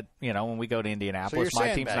expectation that, when we go to Indianapolis, So my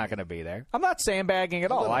you're team's not sandbagging. going to be there. I'm not sandbagging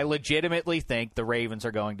at all. I legitimately think the Ravens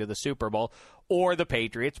are going to the Super Bowl or the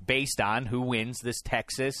Patriots based on who wins this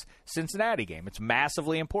Texas-Cincinnati game. It's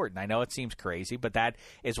massively important. I know it seems crazy, but that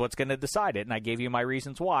is what's going to decide it, and I gave you my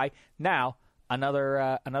reasons why. Now,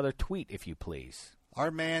 another tweet, if you please.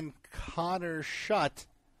 Our man Connor Schutt.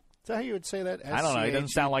 Is that how you would say that? I don't know. He doesn't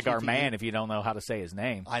sound like our SCHUTT. man if you don't know how to say his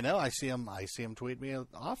name. I know. I see him tweet me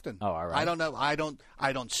often. Oh, all right. I don't know. I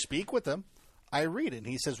don't speak with him. I read it. And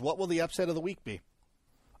he says, "What will the upset of the week be?"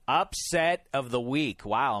 Upset of the week.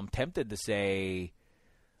 Wow, I'm tempted to say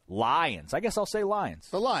Lions. I guess I'll say Lions.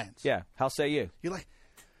 The Lions. Yeah. How say you?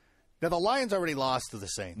 Now the Lions already lost to the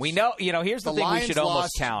Saints. We know. Here's the thing Lions we should almost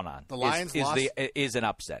lost- count on. The Lions is an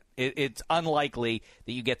upset. It's unlikely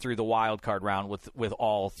that you get through the wild card round with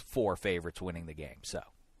all 4 favorites winning the game. So,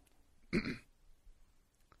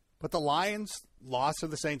 But the Lions lost to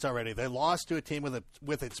the Saints already. They lost to a team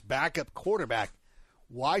with its backup quarterback.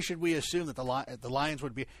 Why should we assume that the Lions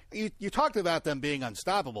would be? You talked about them being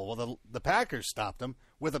unstoppable. Well, the Packers stopped them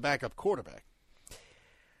with a backup quarterback.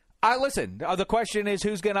 Listen, the question is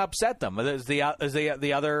who's going to upset them.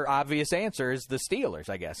 The other obvious answer is the Steelers,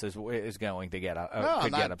 I guess, is going to get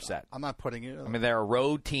get upset. I'm not putting it. I mean, they're a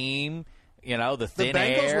road team. The thin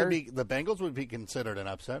Bengals air. the Bengals would be considered an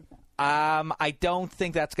upset. I don't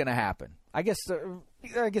think that's going to happen. I guess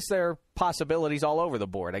there are possibilities all over the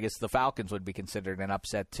board. I guess the Falcons would be considered an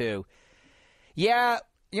upset too. Yeah,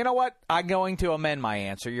 you know what? I'm going to amend my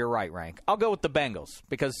answer. You're right, Rank. I'll go with the Bengals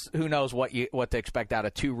because who knows what to expect out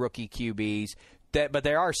of two rookie QBs. But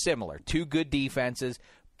they are similar. Two good defenses,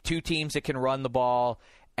 two teams that can run the ball.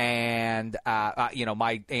 And,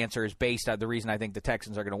 my answer is based on the reason I think the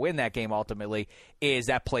Texans are going to win that game ultimately is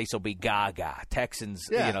that place will be gaga. Texans,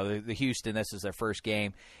 the Houston, this is their first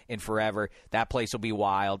game in forever. That place will be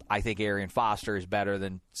wild. I think Arian Foster is better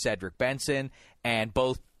than Cedric Benson, and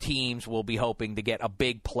both teams will be hoping to get a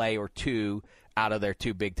big play or two out of their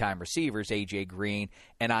two big-time receivers, A.J. Green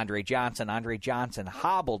and Andre Johnson. Andre Johnson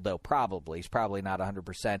hobbled, though, probably. He's probably not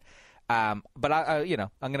 100%. But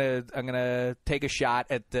I'm gonna take a shot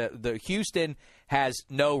at the Houston has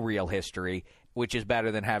no real history, which is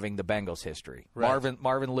better than having the Bengals history. Right.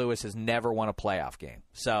 Marvin Lewis has never won a playoff game,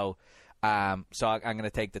 so I'm gonna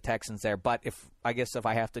take the Texans there. But if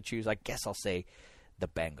I have to choose, I guess I'll say the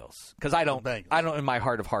Bengals because I don't in my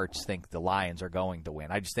heart of hearts think the Lions are going to win.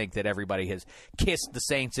 I just think that everybody has kissed the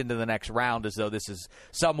Saints into the next round as though this is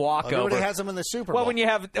some walkover. Everybody has them in the Super Bowl. Well, when you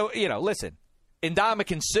have listen.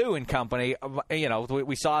 Ndamukong Suh and company,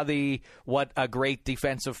 we saw what a great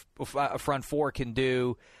defensive front four can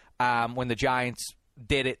do when the Giants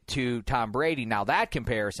did it to Tom Brady. Now, that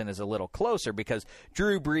comparison is a little closer because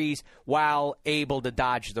Drew Brees, while able to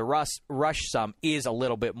dodge the rush some, is a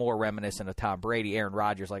little bit more reminiscent of Tom Brady. Aaron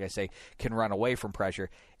Rodgers, like I say, can run away from pressure.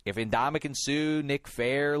 If Ndamukong Suh, Nick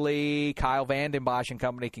Fairley, Kyle Vanden Bosch and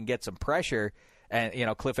company can get some pressure, and,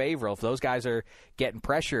 Cliff Averill, if those guys are getting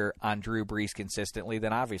pressure on Drew Brees consistently,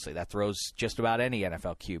 then obviously that throws just about any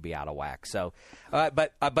NFL QB out of whack. So,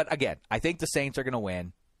 but again, I think the Saints are going to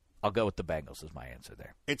win. I'll go with the Bengals as my answer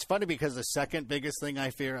there. It's funny because the second biggest thing I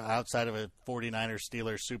fear outside of a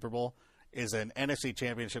 49ers-Steelers Super Bowl is an NFC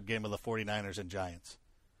Championship game of the 49ers and Giants.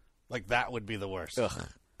 Like, that would be the worst. Ugh.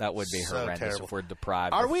 That would be horrendous terrible. If we're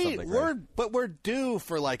deprived. Are of we? Something great. We're due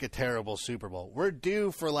for like a terrible Super Bowl. We're due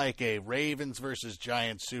for like a Ravens versus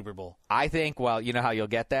Giants Super Bowl. I think. Well, you know how you'll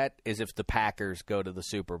get that is if the Packers go to the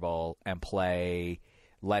Super Bowl and play.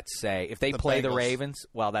 Let's say if they play the Ravens.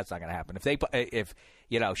 Well, that's not going to happen. If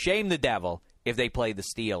shame the devil if they play the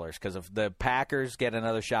Steelers, because if the Packers get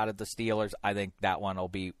another shot at the Steelers, I think that one will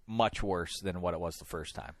be much worse than what it was the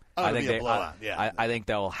first time. I think I think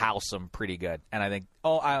they'll house them pretty good, and I think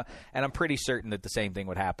and I'm pretty certain that the same thing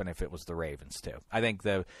would happen if it was the Ravens too. I think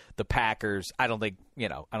the Packers. I don't think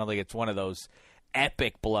it's one of those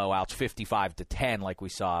epic blowouts, 55-10, like we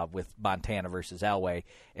saw with Montana versus Elway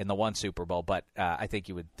in the one Super Bowl. But I think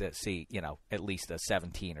you would see at least a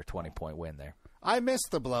 17 or 20 point win there. I miss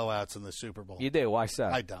the blowouts in the Super Bowl. You do? Why so?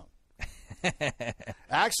 I don't.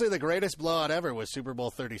 Actually, the greatest blowout ever was Super Bowl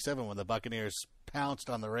 37 when the Buccaneers pounced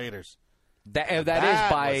on the Raiders. That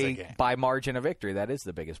is by margin of victory. That is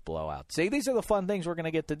the biggest blowout. See, these are the fun things we're going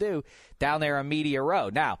to get to do down there on Media Row.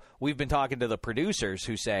 Now, we've been talking to the producers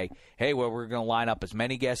who say, hey, well, we're going to line up as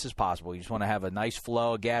many guests as possible. You just want to have a nice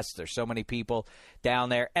flow of guests. There's so many people down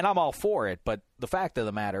there, and I'm all for it. But the fact of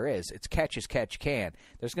the matter is, it's catch as catch can.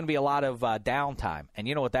 There's going to be a lot of downtime, and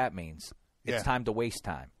you know what that means. It's time to waste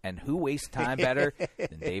time, and who wastes time better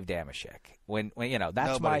than Dave Dameshek? When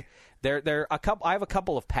that's Nobody. I have a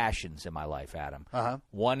couple of passions in my life, Adam.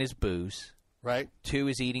 One is booze, right? 2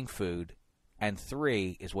 is eating food, and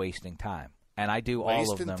 3 is wasting time. And I do all of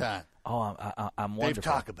Wasting them. time. Oh, I'm wonderful. Dave,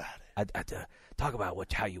 talk about it. Talk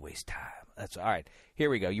about how you waste time. That's all right. Here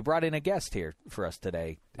we go. You brought in a guest here for us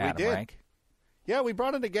today, Adam did. Rank. Yeah, we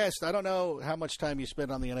brought in a guest. I don't know how much time you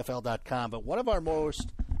spend on the NFL.com, but one of our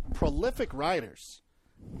most prolific writers,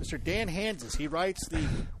 Mr. Dan Hanses. He writes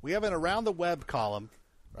we have an Around the Web column.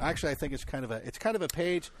 Actually, I think it's kind of a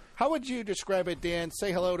page. How would you describe it, Dan?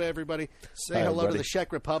 Say hello to everybody. Say hello to the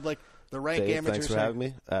Czech Republic, the Rank Dave, Amateur. Thanks for having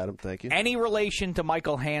me. Adam, thank you. Any relation to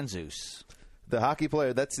Michael Handzus? The hockey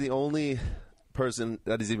player, that's the only person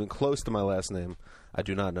that is even close to my last name. I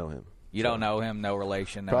do not know him. You don't know him, no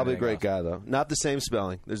relation. No Probably a great else. guy, though. Not the same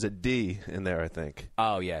spelling. There's a D in there, I think.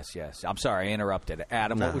 Oh, yes. I'm sorry, I interrupted.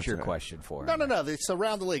 Adam, what was your sorry. question for No. him? It's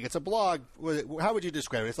Around the League. It's a blog. How would you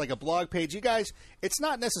describe it? It's like a blog page. You guys, it's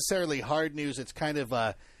not necessarily hard news. It's kind of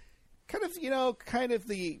the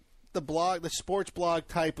blog, the sports blog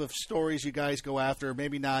type of stories you guys go after.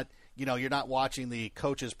 Maybe not, you're not watching the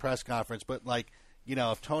coach's press conference, but like,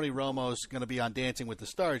 if Tony Romo's going to be on Dancing with the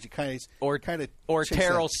Stars, you kind of or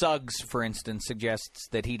Terrell Suggs, for instance, suggests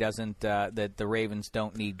that he doesn't that the Ravens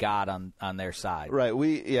don't need God on their side. Right.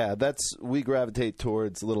 We gravitate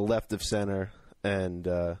towards a little left of center, and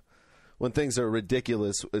when things are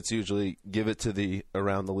ridiculous, it's usually give it to the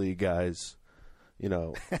around the league guys.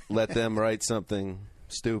 Let them write something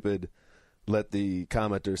stupid. Let the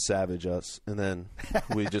commenters savage us, and then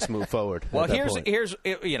we just move forward. Well, here's I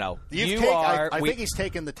think he's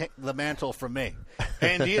taken the mantle from me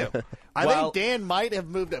and you. I think Dan might have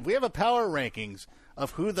moved up. We have a power rankings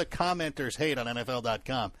of who the commenters hate on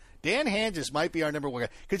NFL.com. Dan Hanges might be our number one guy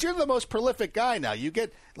because you're the most prolific guy now.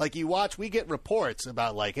 We get reports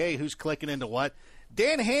about hey, who's clicking into what.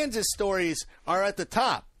 Dan Hanges' stories are at the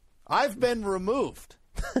top. I've been removed.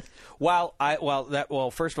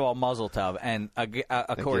 First of all, muzzle tub, and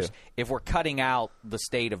of course, if we're cutting out the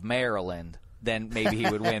state of Maryland, then maybe he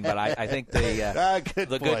would win. But I think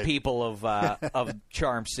the good people of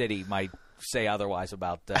Charm City might say otherwise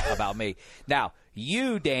about me. Now,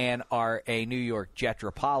 you, Dan, are a New York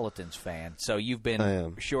Jetropolitans fan, so you've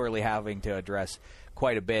been surely having to address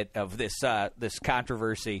quite a bit of this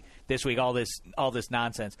controversy this week, all this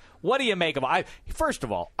nonsense. What do you make of it? First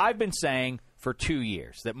of all, I've been saying for 2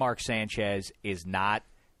 years that Mark Sanchez is not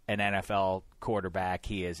an NFL quarterback.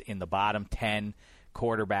 He is in the bottom 10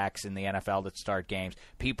 quarterbacks in the NFL that start games.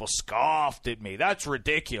 People scoffed at me. That's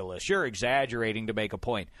ridiculous. You're exaggerating to make a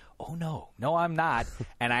point. Oh, no, I'm not,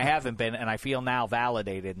 and I haven't been, and I feel now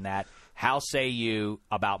validated in that. How say you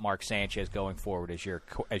about Mark Sanchez going forward as your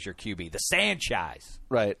QB? The Sanchez.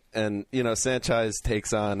 Right, and Sanchez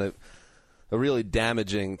takes on a really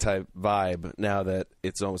damaging type vibe now that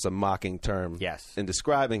it's almost a mocking term. Yes. In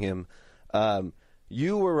describing him.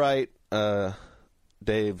 You were right,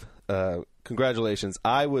 Dave. Congratulations.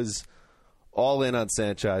 I was all in on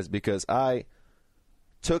Sanchez because I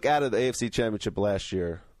took out of the AFC Championship last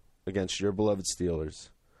year against your beloved Steelers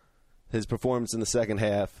his performance in the second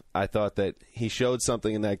half. I thought that he showed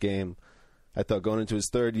something in that game. I thought going into his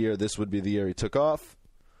third year, this would be the year he took off.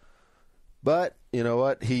 But you know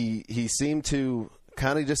what? He seemed to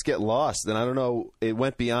kind of just get lost. And I don't know, it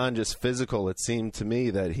went beyond just physical. It seemed to me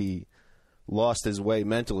that he lost his way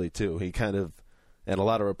mentally, too. He kind of, and a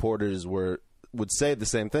lot of reporters would say the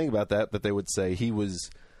same thing about that they would say he was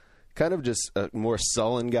kind of just a more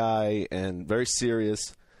sullen guy and very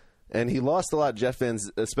serious. And he lost a lot of Jet fans,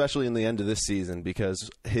 especially in the end of this season, because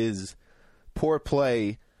his poor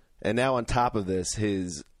play, and now on top of this,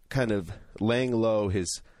 his kind of laying low,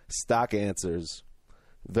 his stock answers,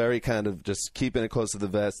 very kind of just keeping it close to the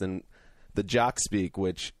vest, and the jock speak,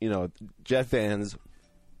 which, Jet fans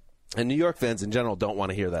and New York fans in general don't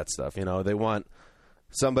want to hear that stuff. They want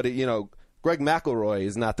somebody, Greg McElroy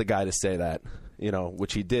is not the guy to say that,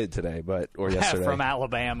 which he did today, or yesterday. From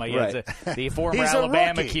Alabama. Right. The former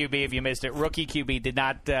Alabama QB, if you missed it. Rookie QB did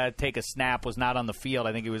not take a snap, was not on the field.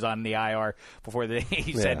 I think he was on the IR before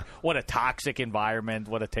he said, what a toxic environment,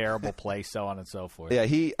 what a terrible place, so on and so forth. Yeah,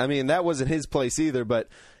 that wasn't his place either, but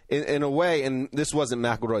in a way, and this wasn't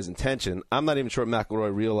McElroy's intention, I'm not even sure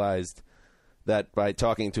McElroy realized that by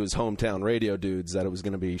talking to his hometown radio dudes that it was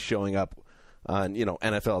going to be showing up on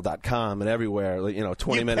NFL.com and everywhere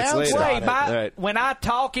 20 minutes later. Right. When I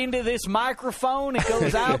talk into this microphone, it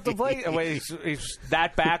goes out the place. He's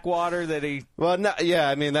that backwater that he. Well, no, yeah,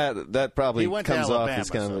 I mean that probably comes off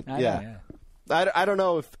as kind of I don't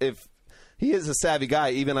know if he is a savvy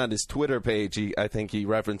guy. Even on his Twitter page, I think he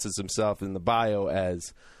references himself in the bio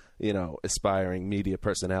as aspiring media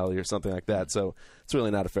personality or something like that. So it's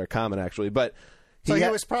really not a fair comment, actually. But he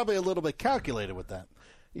was probably a little bit calculated with that.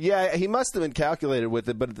 Yeah, he must have been calculated with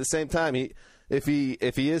it, but at the same time, if he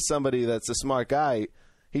is somebody that's a smart guy,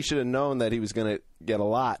 he should have known that he was going to get a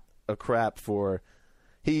lot of crap for.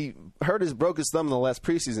 He broke his thumb in the last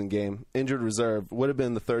preseason game, injured reserve, would have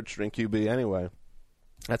been the third string QB anyway.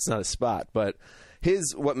 That's not his spot, but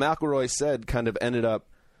what McElroy said kind of ended up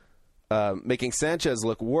making Sanchez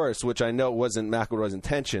look worse, which I know wasn't McElroy's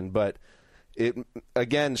intention, but it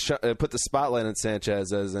again put the spotlight on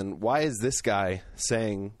Sanchez as in, why is this guy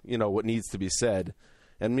saying what needs to be said,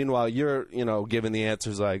 and meanwhile you're giving the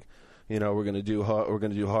answers like we're going to do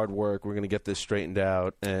hard work, we're going to get this straightened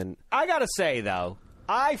out. And I gotta say though,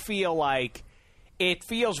 I feel like it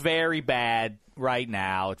feels very bad right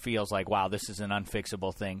now. It feels like, wow, this is an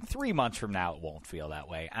unfixable thing. 3 months from now, it won't feel that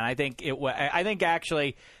way, and I think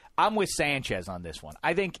actually. I'm with Sanchez on this one.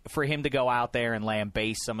 I think for him to go out there and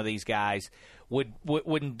lambaste some of these guys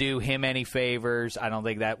wouldn't do him any favors. I don't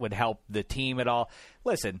think that would help the team at all.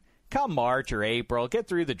 Listen, come March or April, get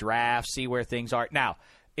through the draft, see where things are. Now,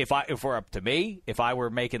 if we're up to me, if I were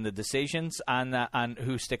making the decisions on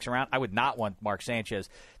who sticks around, I would not want Mark Sanchez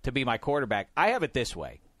to be my quarterback. I have it this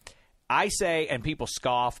way. I say, and people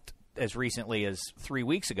scoffed as recently as 3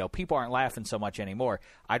 weeks ago, people aren't laughing so much anymore.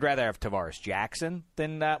 I'd rather have Tavares Jackson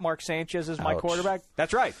than Mark Sanchez as my quarterback.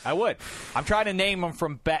 That's right, I would. I'm trying to name them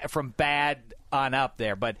from bad on up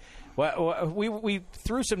there, but we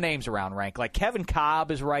threw some names around, Rank. Like Kevin Cobb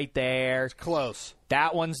is right there. It's close.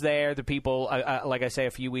 That one's there. The people, like I say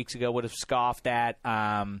a few weeks ago, would have scoffed at.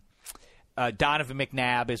 Donovan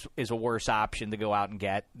McNabb is a worse option to go out and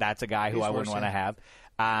get. That's a guy who I wouldn't want to have.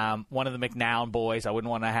 One of the McNown boys, I wouldn't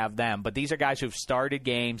want to have them. But these are guys who've started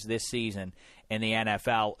games this season in the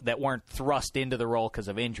NFL that weren't thrust into the role because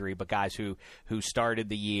of injury, but guys who started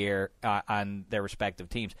the year on their respective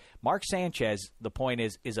teams. Mark Sanchez, the point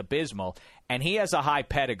is abysmal, and he has a high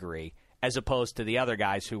pedigree as opposed to the other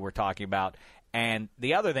guys who we're talking about. And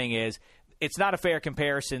the other thing is, it's not a fair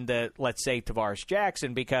comparison to, let's say, Tavares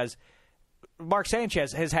Jackson, because Mark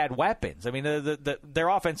Sanchez has had weapons. I mean, their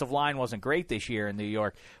offensive line wasn't great this year in New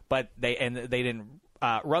York, but they didn't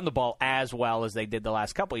run the ball as well as they did the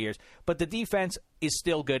last couple of years. But the defense is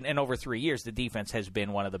still good, and over 3 years, the defense has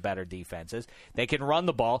been one of the better defenses. They can run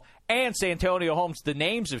the ball, and Santonio Holmes, the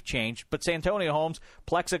names have changed, but Santonio Holmes,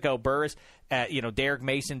 Plexico Burress, Derek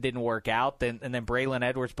Mason didn't work out, and then Braylon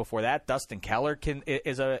Edwards before that. Dustin Keller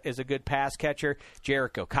is a good pass catcher.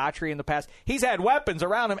 Jericho Cotry in the past. He's had weapons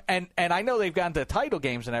around him, and I know they've gone to title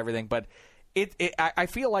games and everything, but I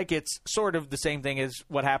feel like it's sort of the same thing as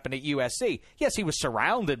what happened at USC. Yes, he was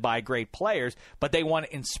surrounded by great players, but they won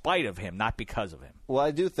in spite of him, not because of him. Well,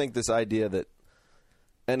 I do think this idea that,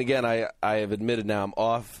 and again, I have admitted now I'm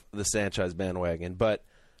off the Sanchez bandwagon, but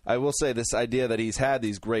I will say this idea that he's had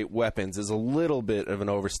these great weapons is a little bit of an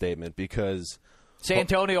overstatement because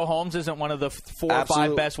Santonio Holmes isn't one of the 4 or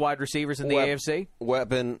 5 best wide receivers in the AFC?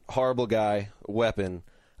 Weapon, horrible guy, weapon.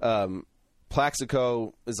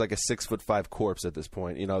 Plaxico is like a 6'5" corpse at this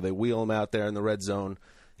point. They wheel him out there in the red zone.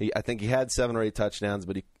 I think he had 7 or 8 touchdowns,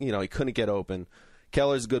 but he couldn't get open.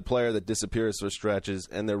 Keller's a good player that disappears for stretches,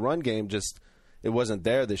 and their run game it wasn't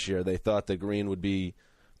there this year. They thought that Green would be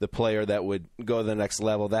the player that would go to the next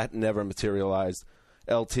level. That never materialized.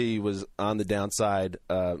 LT was on the downside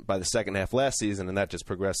by the second half last season, and that just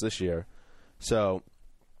progressed this year. So,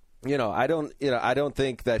 I don't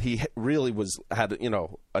think that he really had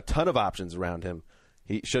a ton of options around him.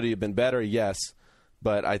 Should he have been better? Yes,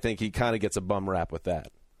 but I think he kind of gets a bum rap with that.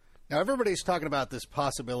 Now everybody's talking about this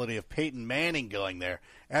possibility of Peyton Manning going there.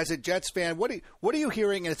 As a Jets fan, what are you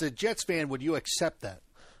hearing? As a Jets fan, would you accept that?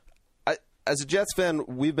 As a Jets fan,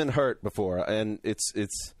 we've been hurt before, and it's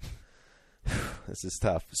this is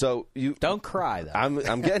tough. So you don't cry though.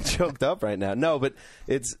 I'm getting choked up right now. No, but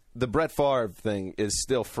it's the Brett Favre thing is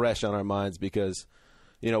still fresh on our minds because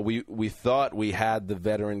we thought we had the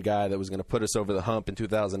veteran guy that was going to put us over the hump in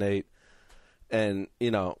 2008, and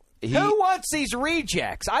who wants these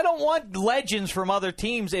rejects? I don't want legends from other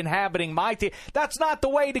teams inhabiting my team. That's not the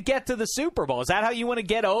way to get to the Super Bowl. Is that how you want to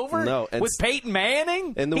get over? No, with Peyton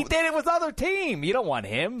Manning? He did it with other team. You don't want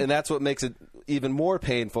him. And that's what makes it even more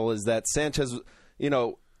painful is that Sanchez,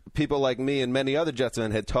 people like me and many other Jets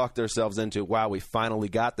men had talked ourselves into, wow, we finally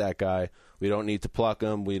got that guy. We don't need to pluck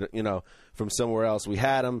him. From somewhere else we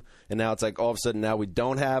had him, and now it's like all of a sudden now we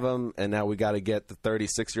don't have him, and now we got to get the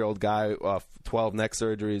 36-year-old guy off 12 neck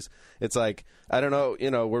surgeries. It's like I don't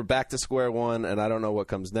know. We're back to square one, and I don't know what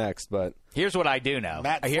comes next. But here's what I do know.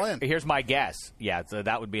 Matt Flynn. Here's my guess. Yeah, so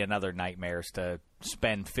that would be another nightmare is to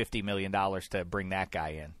spend $50 million to bring that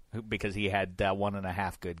guy in because he had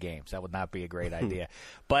 1.5 good games. That would not be a great idea.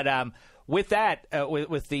 But with that,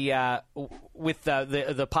 with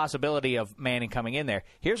the possibility of Manning coming in there,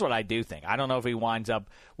 here's what I do think. I don't know if he winds up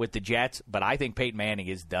with the Jets, but I think Peyton Manning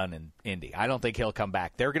is done in Indy. I don't think he'll come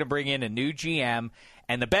back. They're going to bring in a new GM,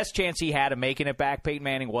 and the best chance he had of making it back, Peyton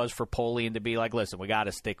Manning, was for Polian to be like, listen, we got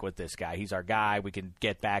to stick with this guy. He's our guy. We can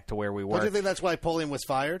get back to where we were. Don't you think that's why Polian was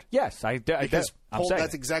fired? Yes, I do. I'm saying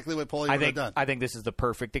that's exactly what Polian would have done. I think this is the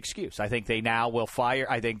perfect excuse. I think they now will fire.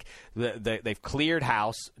 I think they've cleared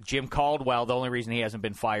house. Jim Caldwell, the only reason he hasn't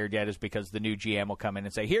been fired yet is because the new GM will come in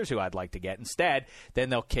and say, here's who I'd like to get. Instead, then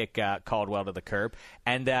they'll kick Caldwell to the curb.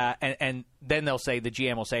 And then they'll say, the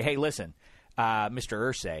GM will say, hey, listen, Mr.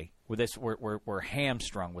 Irsay, we're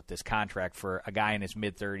hamstrung with this contract for a guy in his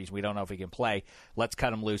mid-30s. We don't know if he can play. Let's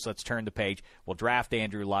cut him loose. Let's turn the page. We'll draft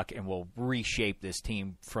Andrew Luck, and we'll reshape this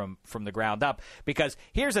team from the ground up. Because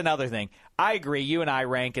here's another thing. I agree. You and I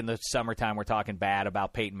rank in the summertime. We're talking bad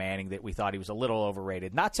about Peyton Manning, that we thought he was a little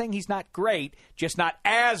overrated. Not saying he's not great, just not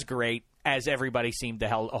as great as everybody seemed to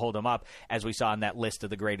hold him up, as we saw in that list of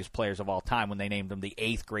the greatest players of all time when they named him the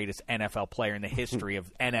 8th greatest NFL player in the history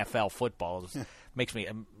of NFL football. Makes me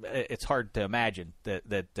it's hard to imagine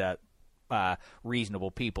that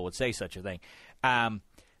reasonable people would say such a thing.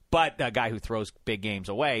 But a guy who throws big games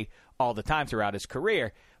away all the time throughout his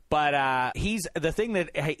career. But he's the thing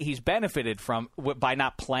that he's benefited from by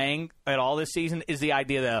not playing at all this season is the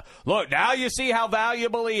idea that, look, now you see how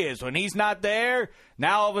valuable he is. When he's not there,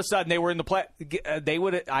 now all of a sudden they were in the play. They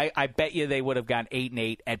would. I bet you they would have gone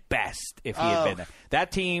 8-8 at best if he had been there.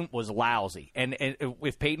 That team was lousy, and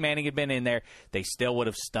if Peyton Manning had been in there, they still would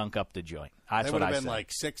have stunk up the joint. That's they would have I been said.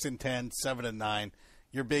 like 6-10, 7-9.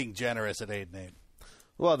 You're being generous at 8-8.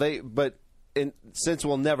 Well, since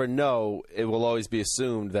we'll never know, it will always be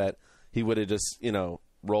assumed that he would have just,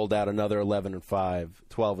 rolled out another 11-5,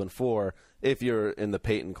 12-4 if you're in the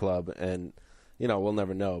Peyton club, and we'll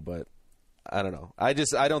never know. But I don't know. I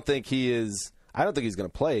don't think he is. I don't think he's going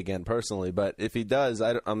to play again personally. But if he does,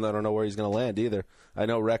 I don't know where he's going to land either. I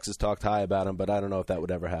know Rex has talked high about him, but I don't know if that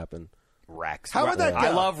would ever happen. Rex. How would that go?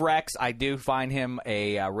 I love Rex. I do find him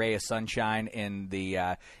a ray of sunshine in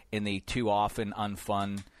the too often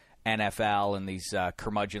unfun NFL and these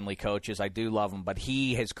curmudgeonly coaches. I do love him, but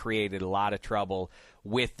he has created a lot of trouble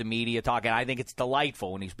with the media talk, and I think it's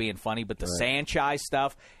delightful when he's being funny, but the Sanchez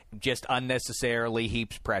stuff just unnecessarily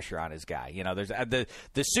heaps pressure on his guy. There's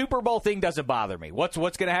the Super Bowl thing doesn't bother me. What's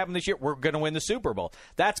going to happen this year? We're going to win the Super Bowl.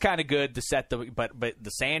 That's kind of good to set but the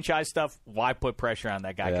Sanchez stuff, why put pressure on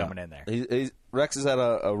that guy coming in there? Rex has had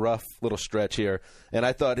a rough little stretch here, and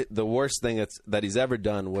I thought the worst thing that he's ever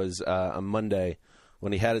done was on Monday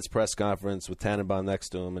when he had his press conference with Tannenbaum next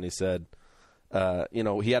to him, and he said,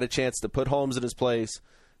 he had a chance to put Holmes in his place.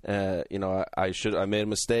 I made a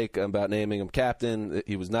mistake about naming him captain.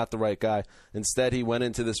 He was not the right guy. Instead, he went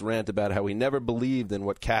into this rant about how he never believed in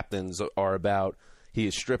what captains are about. He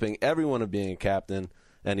is stripping everyone of being a captain,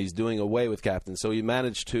 and he's doing away with captains. So he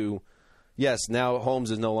managed to, yes, now Holmes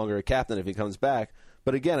is no longer a captain if he comes back.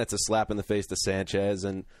 But again, it's a slap in the face to Sanchez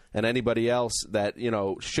and anybody else that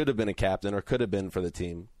should have been a captain or could have been for the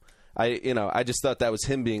team. I just thought that was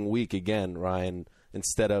him being weak again, Ryan,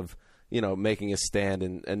 instead of making a stand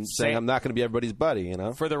and saying I'm not going to be everybody's buddy.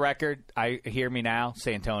 For the record, hear me now.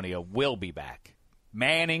 Santonio will be back.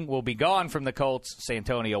 Manning will be gone from the Colts.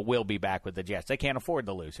 Santonio will be back with the Jets. They can't afford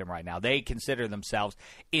to lose him right now. They consider themselves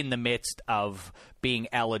in the midst of being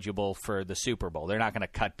eligible for the Super Bowl. They're not going to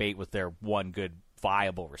cut bait with their one good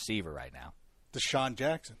viable receiver right now. Deshaun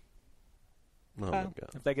Jackson. Oh, my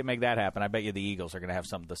God. If they can make that happen, I bet you the Eagles are going to have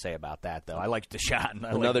something to say about that, though. I like Deshaun.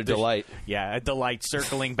 Another delight. Yeah, a delight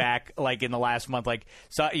circling back like in the last month.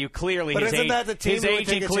 You clearly, but his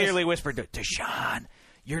agent clearly whispered, Deshaun,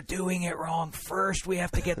 you're doing it wrong. First, we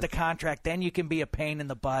have to get the contract. Then you can be a pain in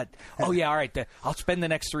the butt. Oh, yeah, all right. I'll spend the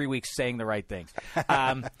next 3 weeks saying the right things.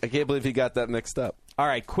 I can't believe he got that mixed up. All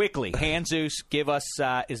right, quickly, Jesus, give us,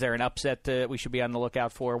 is there an upset that we should be on the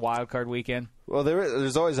lookout for wild card weekend? Well,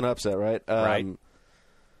 there's always an upset, right? Right.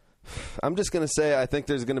 I'm just going to say I think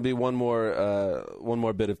there's going to be one more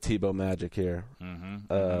bit of Tebow magic here.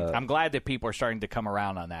 I'm glad that people are starting to come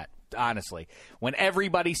around on that, honestly. When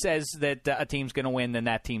everybody says that a team's going to win, then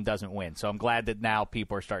that team doesn't win. So I'm glad that now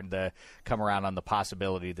people are starting to come around on the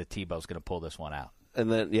possibility that Tebow's going to pull this one out. And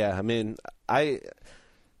then,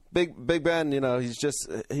 Big Ben, he's just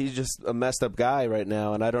a messed up guy right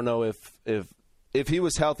now, and I don't know if he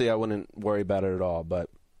was healthy, I wouldn't worry about it at all.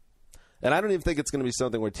 And I don't even think it's going to be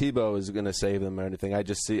something where Tebow is going to save them or anything. I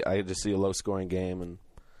just see a low scoring game,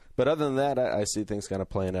 but other than that, I see things kind of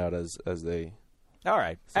playing out as they. All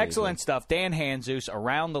right. Excellent stuff. Dan Hanzus,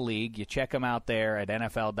 around the league. You check him out there at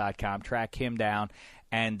NFL.com. Track him down.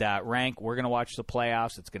 And, Rank, we're going to watch the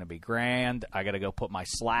playoffs. It's going to be grand. I got to go put my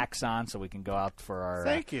slacks on so we can go out for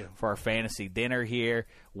our fantasy dinner here.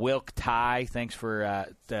 Wilk Ty, thanks for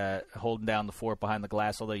holding down the fort behind the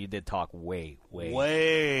glass, although you did talk way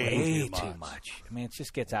too much. I mean, it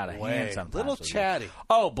just gets out of hand sometimes. Little chatty.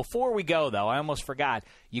 Oh, before we go, though, I almost forgot.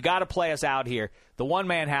 You got to play us out here. The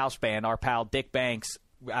one-man house band, our pal Dick Banks,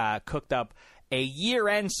 cooked up a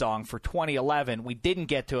year-end song for 2011. We didn't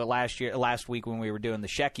get to it last week when we were doing the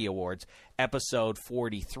Shecky Awards, episode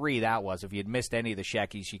 43. That was. If you'd missed any of the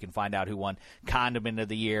Sheckies, you can find out who won Condiment of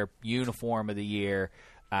the Year, Uniform of the Year.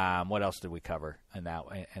 What else did we cover? in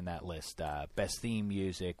that list. Best theme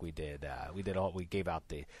music. We gave out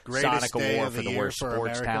the Greatest Sonic Day Award of for the the Year worst for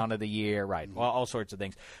sports America. town of the year. Right. Well, all sorts of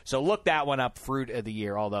things. So look that one up. Fruit of the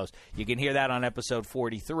Year. All those. You can hear that on episode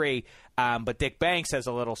 43. But Dick Banks has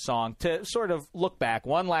a little song to sort of look back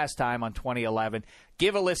one last time on 2011.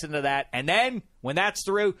 Give a listen to that. And then when that's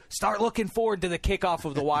through, start looking forward to the kickoff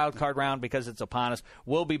of the wild card round because it's upon us.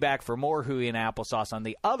 We'll be back for more Huey and Applesauce on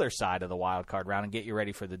the other side of the wild card round and get you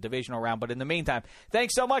ready for the divisional round. But in the meantime,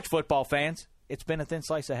 thanks so much, football fans. It's been a thin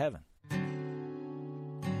slice of heaven.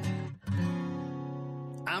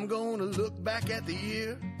 I'm gonna look back at the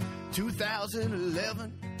year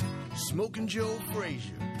 2011, smoking Joe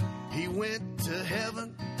Frazier. He went to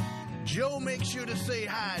heaven. Joe makes sure to say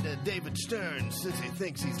hi to David Stern since he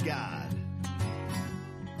thinks he's God.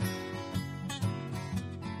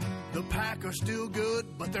 The Pack are still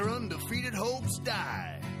good, but their undefeated hopes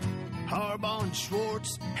die. Harbaugh and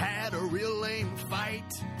Schwartz had a real lame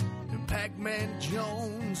fight, and Pac-Man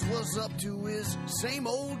Jones was up to his same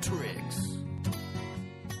old tricks.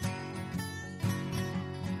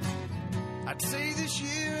 I'd say this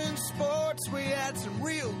year in sports we had some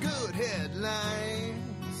real good headlines.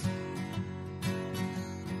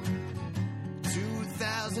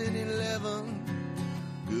 2011,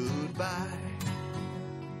 goodbye.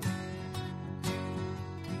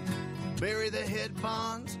 Barry the Head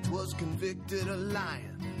Bonds was convicted of lying.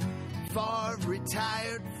 Favre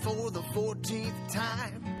retired for the 14th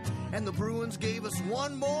time. And the Bruins gave us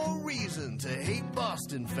one more reason to hate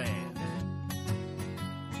Boston fans.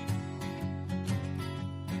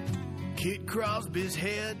 Kid Crosby's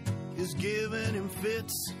head is giving him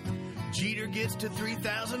fits. Jeter gets to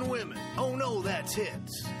 3,000 women. Oh no, that's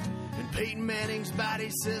hits. And Peyton Manning's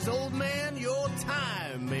body says, old man, your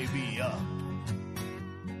time may be up.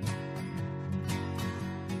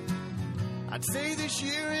 I'd say this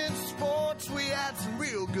year in sports we had some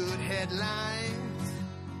real good headlines.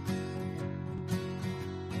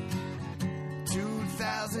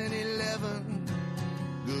 2011,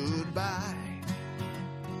 goodbye.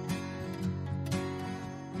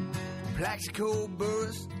 Plaxico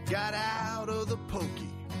Burress got out of the pokey.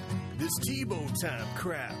 This Tebow time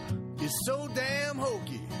crap is so damn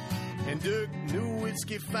hokey. And Dirk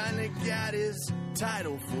Nowitzki finally got his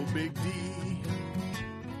title for Big D.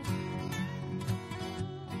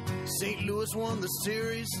 St. Louis won the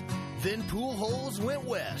series, then Pujols went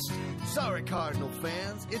west. Sorry, Cardinal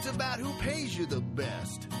fans, it's about who pays you the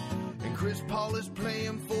best. And Chris Paul is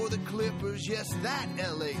playing for the Clippers, yes, that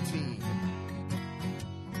LA team.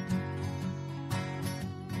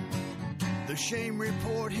 The shame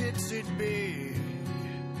report hits it big.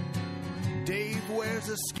 Dave wears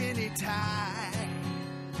a skinny tie.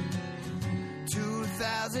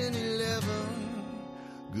 2011,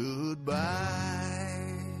 goodbye.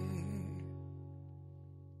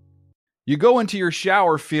 You go into your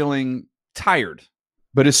shower feeling tired,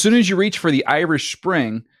 but as soon as you reach for the Irish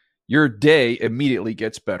Spring, your day immediately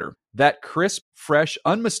gets better. That crisp, fresh,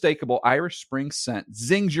 unmistakable Irish Spring scent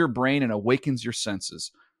zings your brain and awakens your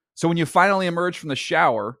senses. So when you finally emerge from the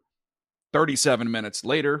shower, 37 minutes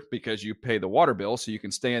later, because you pay the water bill so you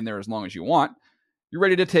can stay in there as long as you want, you're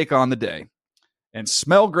ready to take on the day. And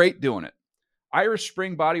smell great doing it. Irish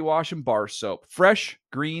Spring Body Wash and Bar Soap. Fresh,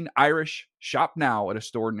 green, Irish. Shop now at a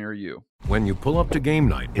store near you. When you pull up to game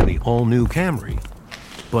night in the all-new Camry,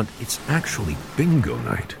 but it's actually bingo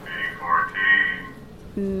night.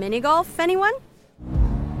 Mini golf, anyone?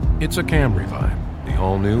 It's a Camry vibe. The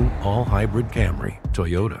all-new, all-hybrid Camry.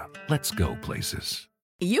 Toyota. Let's go places.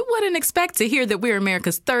 You wouldn't expect to hear that we're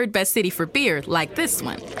America's third best city for beer like this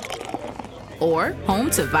one. Or home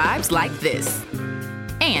to vibes like this.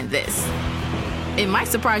 And this. It might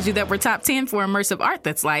surprise you that we're top 10 for immersive art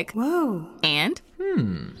that's like, whoa. And,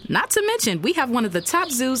 not to mention, we have one of the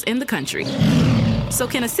top zoos in the country. So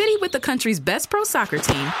can a city with the country's best pro soccer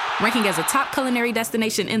team, ranking as a top culinary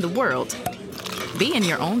destination in the world, be in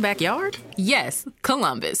your own backyard? Yes,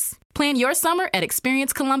 Columbus. Plan your summer at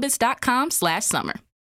experiencecolumbus.com/summer.